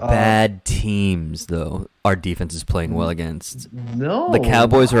 These are bad teams, though. Our defense is playing well against. No, the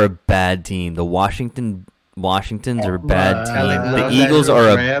Cowboys are a bad team. The Washingtons are a bad team. The Eagles are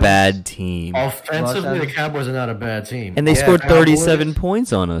a bad team. Offensively, the Cowboys are not a bad team, and they scored 37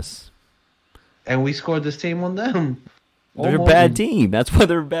 points on us. And we scored the same on them. They're a bad team. That's why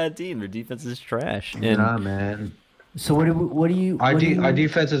they're a bad team. Their defense is trash. Nah, man. So what do you? Our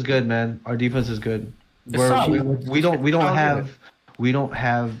defense is good, man. Our defense is good. We don't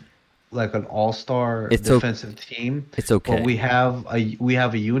have like an all-star defensive team. It's okay. But we have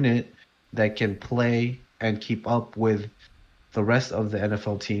a unit that can play and keep up with the rest of the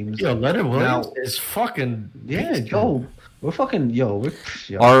NFL teams. Yo, Leonard Williams is fucking We're fucking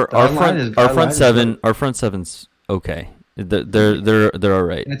Our front seven's okay. They're all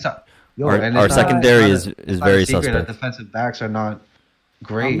right. Our secondary is very suspect. Defensive backs are not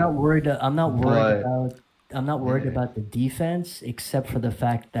great. I'm not worried about the defense, except for the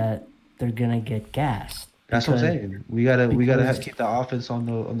fact that they're gonna get gassed. That's what I'm saying. We gotta have to keep the offense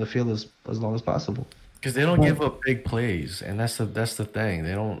on the field as long as possible. Because they don't give up big plays, and that's the thing.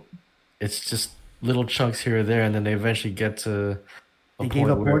 They don't. It's just little chunks here or there, and then they eventually get to They gave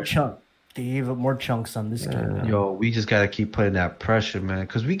up more chunk. They gave up more chunks on this game. Yo, we just gotta keep putting that pressure, man,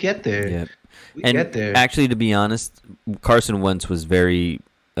 because we get there. Yeah. We And get there. actually, to be honest, Carson Wentz was very.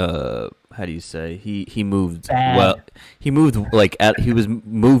 How do you say? He moved Bad. well. He moved he was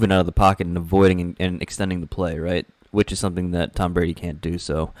moving out of the pocket and avoiding and extending the play, right? Which is something that Tom Brady can't do.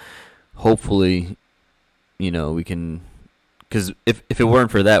 So hopefully, we can. Because if it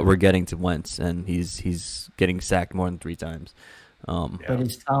weren't for that, we're getting to Wentz, and he's getting sacked more than 3 times. But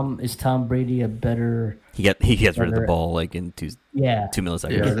is Tom Brady a better? He gets rid of the ball like in 2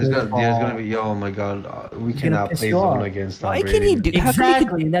 milliseconds. Yeah, there's gonna be. Oh my God, we cannot play zone against Tom Brady. Why can he do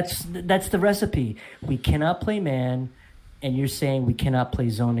exactly? That's the recipe. We cannot play man, and you're saying we cannot play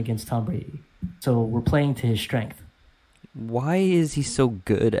zone against Tom Brady. So we're playing to his strength. Why is he so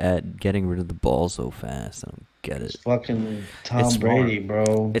good at getting rid of the ball so fast? I don't get it. It's fucking Tom Brady,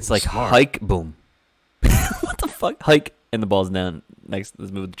 bro. It's like hike, boom. What the fuck? Hike, and the ball's down. Next,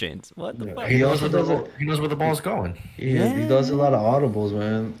 let's move the chains. What the fuck? He knows where the ball's going. He does a lot of audibles,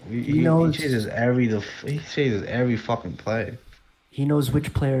 man. He chases every fucking play. He knows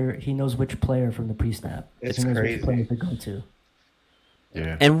which player. He knows which player from the pre-snap. It's he knows crazy. Which player to go to.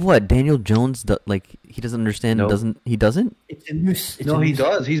 Yeah. And what? Daniel Jones, he doesn't understand. Nope. He doesn't? He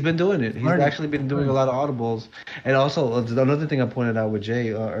does. He's been doing it. He's actually been doing a lot of audibles. And also, another thing I pointed out with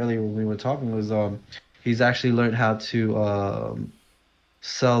Jay earlier when we were talking was he's actually learned how to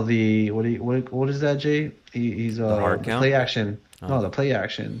sell the what is that, Jay? He's the hard count? play action. Oh. No, the play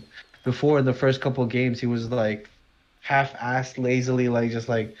action. Before, in the first couple of games, he was like half-assed, lazily, like just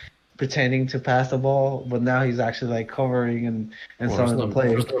like pretending to pass the ball, but now he's actually like covering and selling the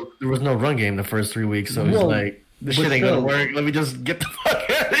play. There was no run game the first 3 weeks, so he's like, this shit ain't gonna work. Let me just get the fuck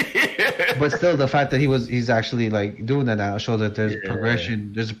out of here. But still, the fact that he's actually like doing that now shows that there's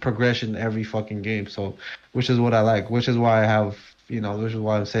progression. There's a progression every fucking game. So, which is what I like. Which is why I have, which is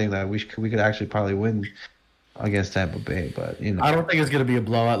why I'm saying that we could actually probably win against Tampa Bay. But I don't think it's gonna be a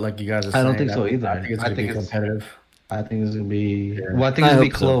blowout like you guys are saying. I don't think so either. I think it's gonna be competitive. I think it's gonna be. Yeah. Well, I think it's gonna be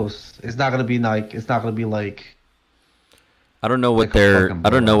close. So. It's not gonna be like. It's not gonna be like. I don't know what their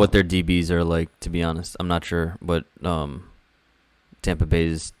DBs are like. To be honest, I'm not sure. But Tampa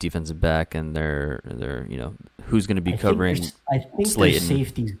Bay's defensive back and their who's gonna be covering. I think Slayton. Their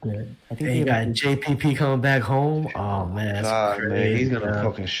safety's good. I think they got JPP coming back home. Oh man, man, he's gonna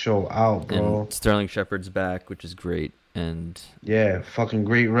fucking show out, bro. And Sterling Shepard's back, which is great. And fucking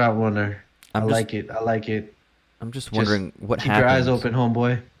great route runner. I like it. I'm just wondering what happened. Keep your eyes open,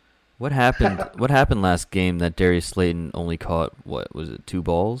 homeboy. What happened? What happened last game that Darius Slayton only caught 2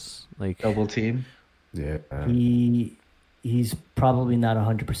 balls? Like double team. Yeah. He's probably not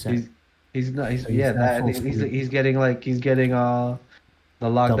 100%. He's not. He's getting the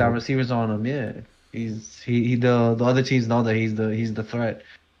lockdown receivers on him. Yeah. The other teams know that he's the threat.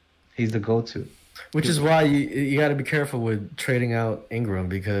 He's the go-to. Which is why you got to be careful with trading out Ingram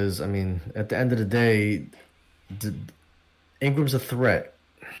because at the end of the day. Ingram's a threat.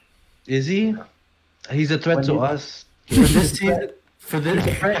 Is he? He's a threat to us. For this season? For this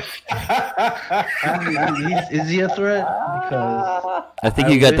threat? Is he a threat? Because I think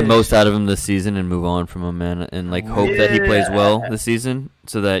you got the most out of him this season and move on from him, man, and hope that he plays well this season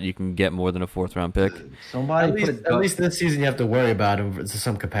so that you can get more than a 4th-round pick. At least this season you have to worry about him to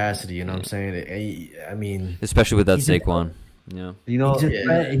some capacity. You know what I'm saying? Especially with that Saquon. Yeah,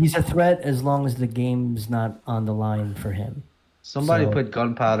 he's a threat as long as the game's not on the line for him. Somebody put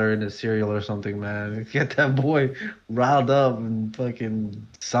gunpowder in his cereal or something, man. Get that boy riled up and fucking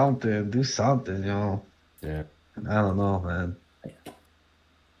do something, Yeah, I don't know, man.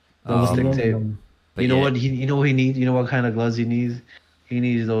 Tape. You know what he needs? You know what kind of gloves he needs? He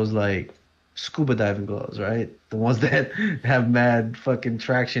needs those like scuba diving gloves, right? The ones that have mad fucking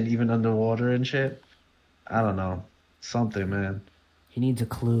traction even underwater and shit. I don't know. Something, man. He needs a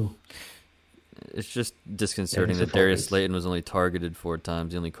clue. It's just disconcerting that Darius Slayton was only targeted 4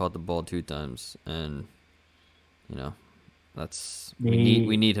 times. He only caught the ball 2 times, and that's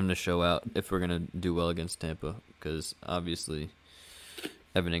we need him to show out if we're gonna do well against Tampa, because obviously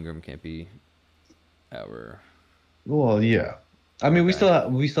Evan Ingram can't be our. Well, yeah. We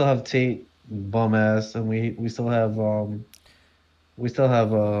still have Tate, bum ass, and we still have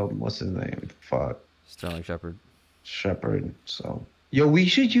what's his name? Fuck. Sterling Shepard. So we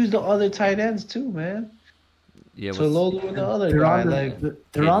should use the other tight ends too, man. Yeah, Lolo and the other guy,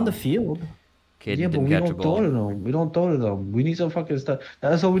 they're on the field. Caden but we don't throw to them. We don't throw to them. We need some fucking stuff.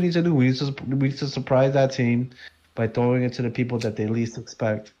 That's what we need to do. We need to surprise that team by throwing it to the people that they least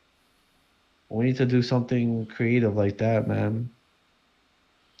expect. We need to do something creative like that, man.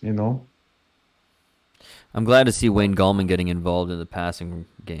 I'm glad to see Wayne Gallman getting involved in the passing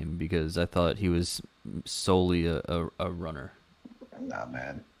game because I thought he was solely a runner. Nah,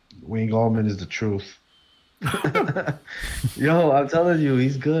 man. Wayne Gallman is the truth. Yo, I'm telling you,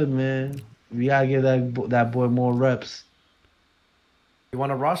 he's good, man. We gotta give that boy more reps. You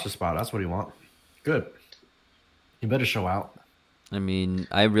want a roster spot? That's what you want. Good. You better show out. I mean,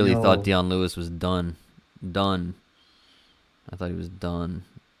 I really thought Deion Lewis was done. I thought he was done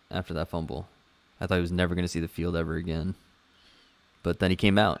after that fumble. I thought he was never going to see the field ever again. But then he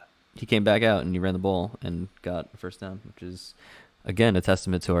came out. He came back out and he ran the ball and got a first down, which is, again, a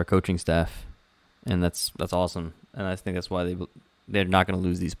testament to our coaching staff. And that's awesome. And I think that's why they're not going to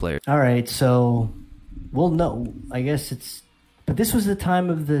lose these players. All right, so we'll know. I guess it's – but this was the time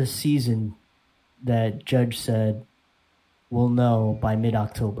of the season that Judge said we'll know by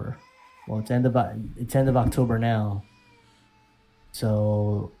mid-October. Well, it's end of October now.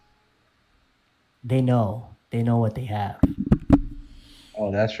 So they know what they have.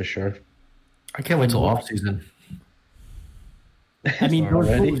 Oh, that's for sure. I can't wait till off season. I mean, those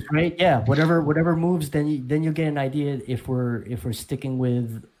moves, right? Yeah, whatever moves, then you'll get an idea if we're sticking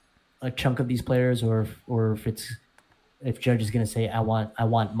with a chunk of these players, or if Judge is going to say I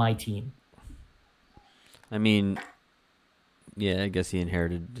want my team. I mean, yeah, I guess he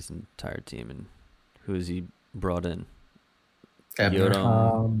inherited this entire team, and who has he brought in?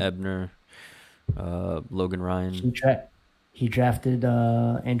 Ebner, Logan Ryan. He drafted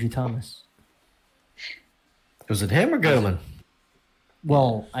Andrew Thomas. Was it him or Goodman?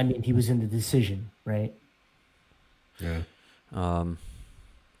 Well, I mean, he was in the decision, right? Yeah. I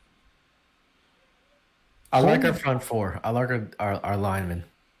like our front four. I like our linemen.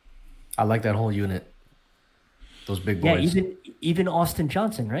 I like that whole unit. Those big boys. Yeah, even Austin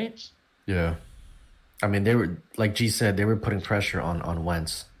Johnson, right? Yeah. I mean, they were, like G said, they were putting pressure on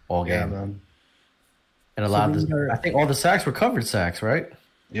Wentz all game. Yeah, man. And I think all the sacks were covered sacks, right?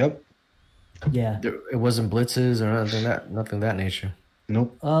 Yep. Yeah. It wasn't blitzes or nothing that nature.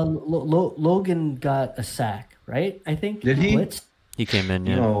 Nope. Logan got a sack, right? I think. Did he? Blitzed. He came in,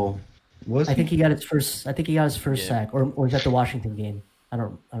 yeah. No. I think he got his first sack, or was that the Washington game? I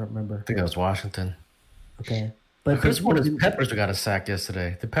don't remember. I think that was Washington. Okay. But Peppers got a sack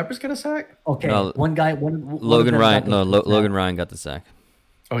yesterday. Did Peppers get a sack? Okay. No, Logan Ryan. No, Logan Ryan got the sack.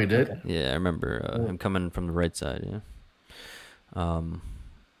 Oh, he did? Okay. Yeah, I remember him coming from the right side. Yeah.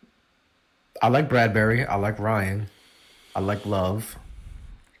 I like Bradbury. I like Ryan. I like Love.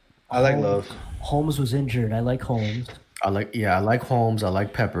 I like Love. Holmes was injured. I like Holmes. I like Holmes. I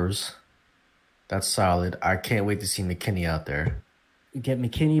like Peppers. That's solid. I can't wait to see McKinney out there. Get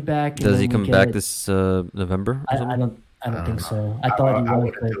McKinney back. Does he come back this November? I don't think so. I thought he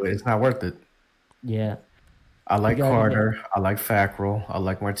would. Do it. It's not worth it. Yeah. I like Carter. I like Fackrell. I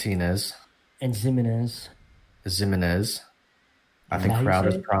like Martinez. And Zimenez. I think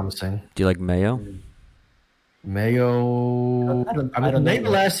Crowder's promising. Do you like Mayo? Mayo. Mayo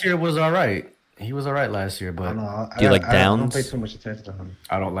last year was all right. He was all right last year, but do you like Downs? I don't pay too much attention to him.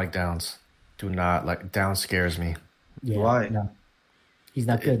 I don't like Downs. Do not like Downs. Scares me. Yeah, why? No. He's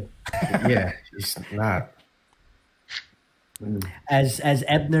not good. Yeah, he's not. As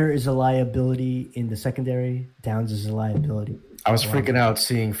Ebner is a liability in the secondary, Downs is a liability. I was freaking out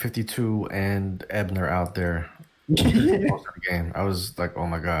seeing 52 and Ebner out there most of the game. I was like, oh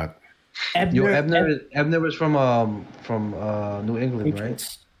my god. Ebner was from New England,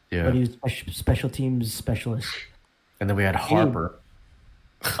 Patriots, right? Yeah. But he was special teams specialist. And then we had Harper.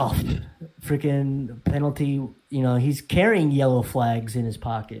 Oh, freaking penalty! He's carrying yellow flags in his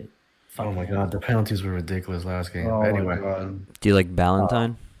pocket. Oh my god, the penalties were ridiculous last game. Oh anyway, do you like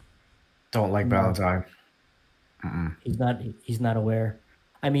Ballantyne? Don't like Ballantyne. He's not aware.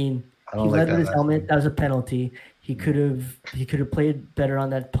 I mean, he like led with his helmet. That was a penalty. He could have played better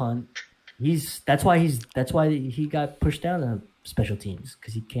on that punt. That's why he got pushed down to special teams,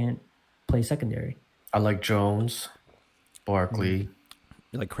 because he can't play secondary. I like Jones, Barkley.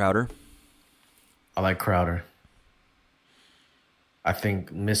 You like Crowder? I like Crowder. I think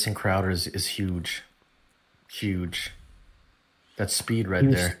missing Crowder is huge. Huge. That's speed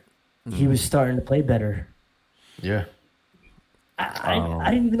there. He was starting to play better. Yeah.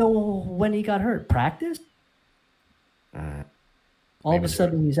 I didn't even know when he got hurt. Practice? All of a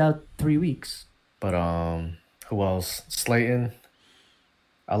sudden, he's out 3 weeks. But who else? Slayton.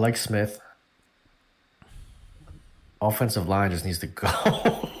 I like Smith. Offensive line just needs to go.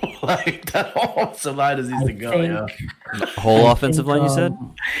 Like, that offensive line just needs to go. Yeah. Whole offensive line, you said?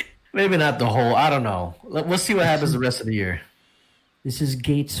 Maybe not the whole. I don't know. We'll see what happens the rest of the year. This is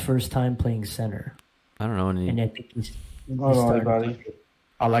Gates' first time playing center. I don't know any. And I think he's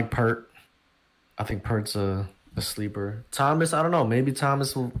I like Pert. I think Pert's a sleeper. Thomas, I don't know. Maybe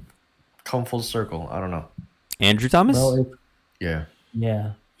Thomas will come full circle. I don't know. Andrew Thomas? Yeah.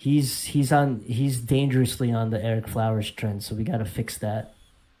 Yeah. He's dangerously on the Eric Flowers trend, so we got to fix that.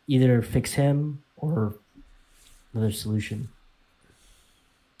 Either fix him or another solution.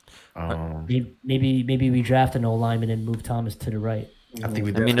 Maybe we draft an old lineman and move Thomas to the right. I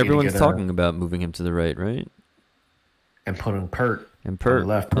mean, everyone's talking about moving him to the right, right? And putting Pert on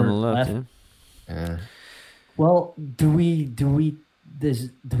the left. Yeah. Well, do we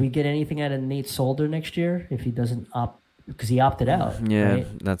get anything out of Nate Solder next year if he doesn't opt? Because he opted out. Yeah,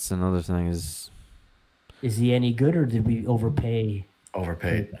 right? That's another thing. Is he any good, or did we overpay?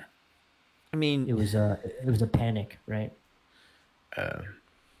 Overpaid. I mean, it was a panic, right?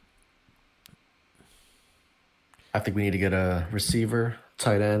 I think we need to get a receiver,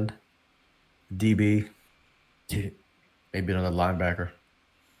 tight end, DB, dude. Maybe another linebacker.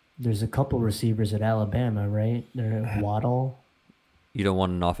 There's a couple receivers at Alabama, right? They're Waddle. You don't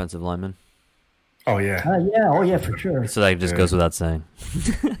want an offensive lineman? Oh, yeah. Oh, for sure. So that just goes without saying.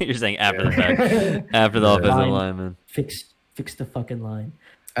 You're saying after the fact. After the offensive lineman. Fix the fucking line.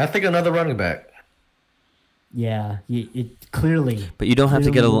 I think another running back. Yeah, it clearly. But you don't have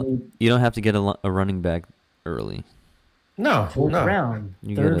to get a running back early. No, fourth round.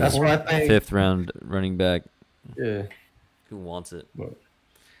 You get that's what I think. Fifth round running back. Yeah. Who wants it?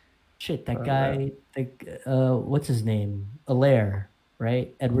 Shit, that guy. What's his name? Allaire,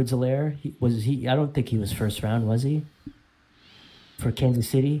 right? Edwards-Allaire. I don't think he was first round, was he? For Kansas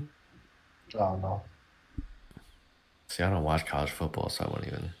City. Oh no. See, I don't watch college football, so I wouldn't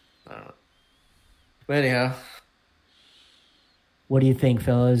even. I don't know. But anyhow, what do you think,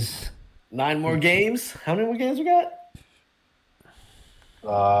 fellas? 9 more games. How many more games we got?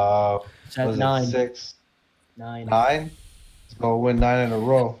 Was 9. it 6? 9. 9? Let's go win 9 in a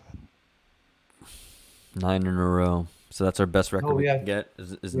row. 9 in a row. So that's our best record we can get.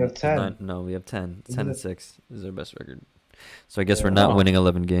 We have 10. No, we have 10. 10-6 is our best record. So I guess we're not winning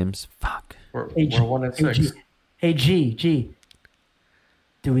 11 games. Fuck. We're 1-6. Hey, G.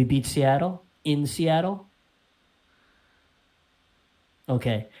 Do we beat Seattle? In Seattle?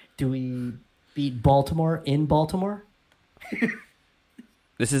 Okay. Do we beat Baltimore in Baltimore?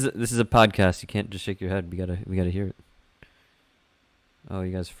 This is a podcast. You can't just shake your head. We gotta hear it. Oh,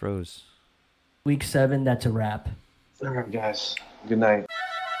 you guys froze. Week 7, that's a wrap. All right, guys. Good night.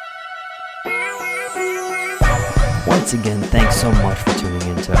 Once again, thanks so much for tuning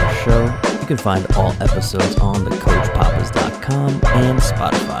into our show. You can find all episodes on thecoachpapas.com and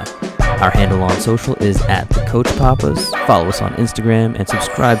Spotify. Our handle on social is @thecoachpapas. Follow us on Instagram and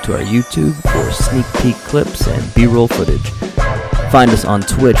subscribe to our YouTube for sneak peek clips and B-roll footage. Find us on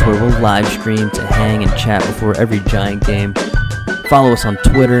Twitch, where we'll live stream to hang and chat before every Giant game. Follow us on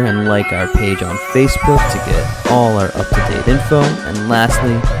Twitter and like our page on Facebook to get all our up-to-date info. And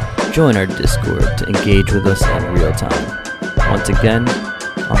lastly, join our Discord to engage with us in real time. Once again,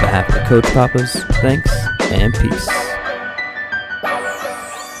 on behalf of the Coach Papas, thanks and peace.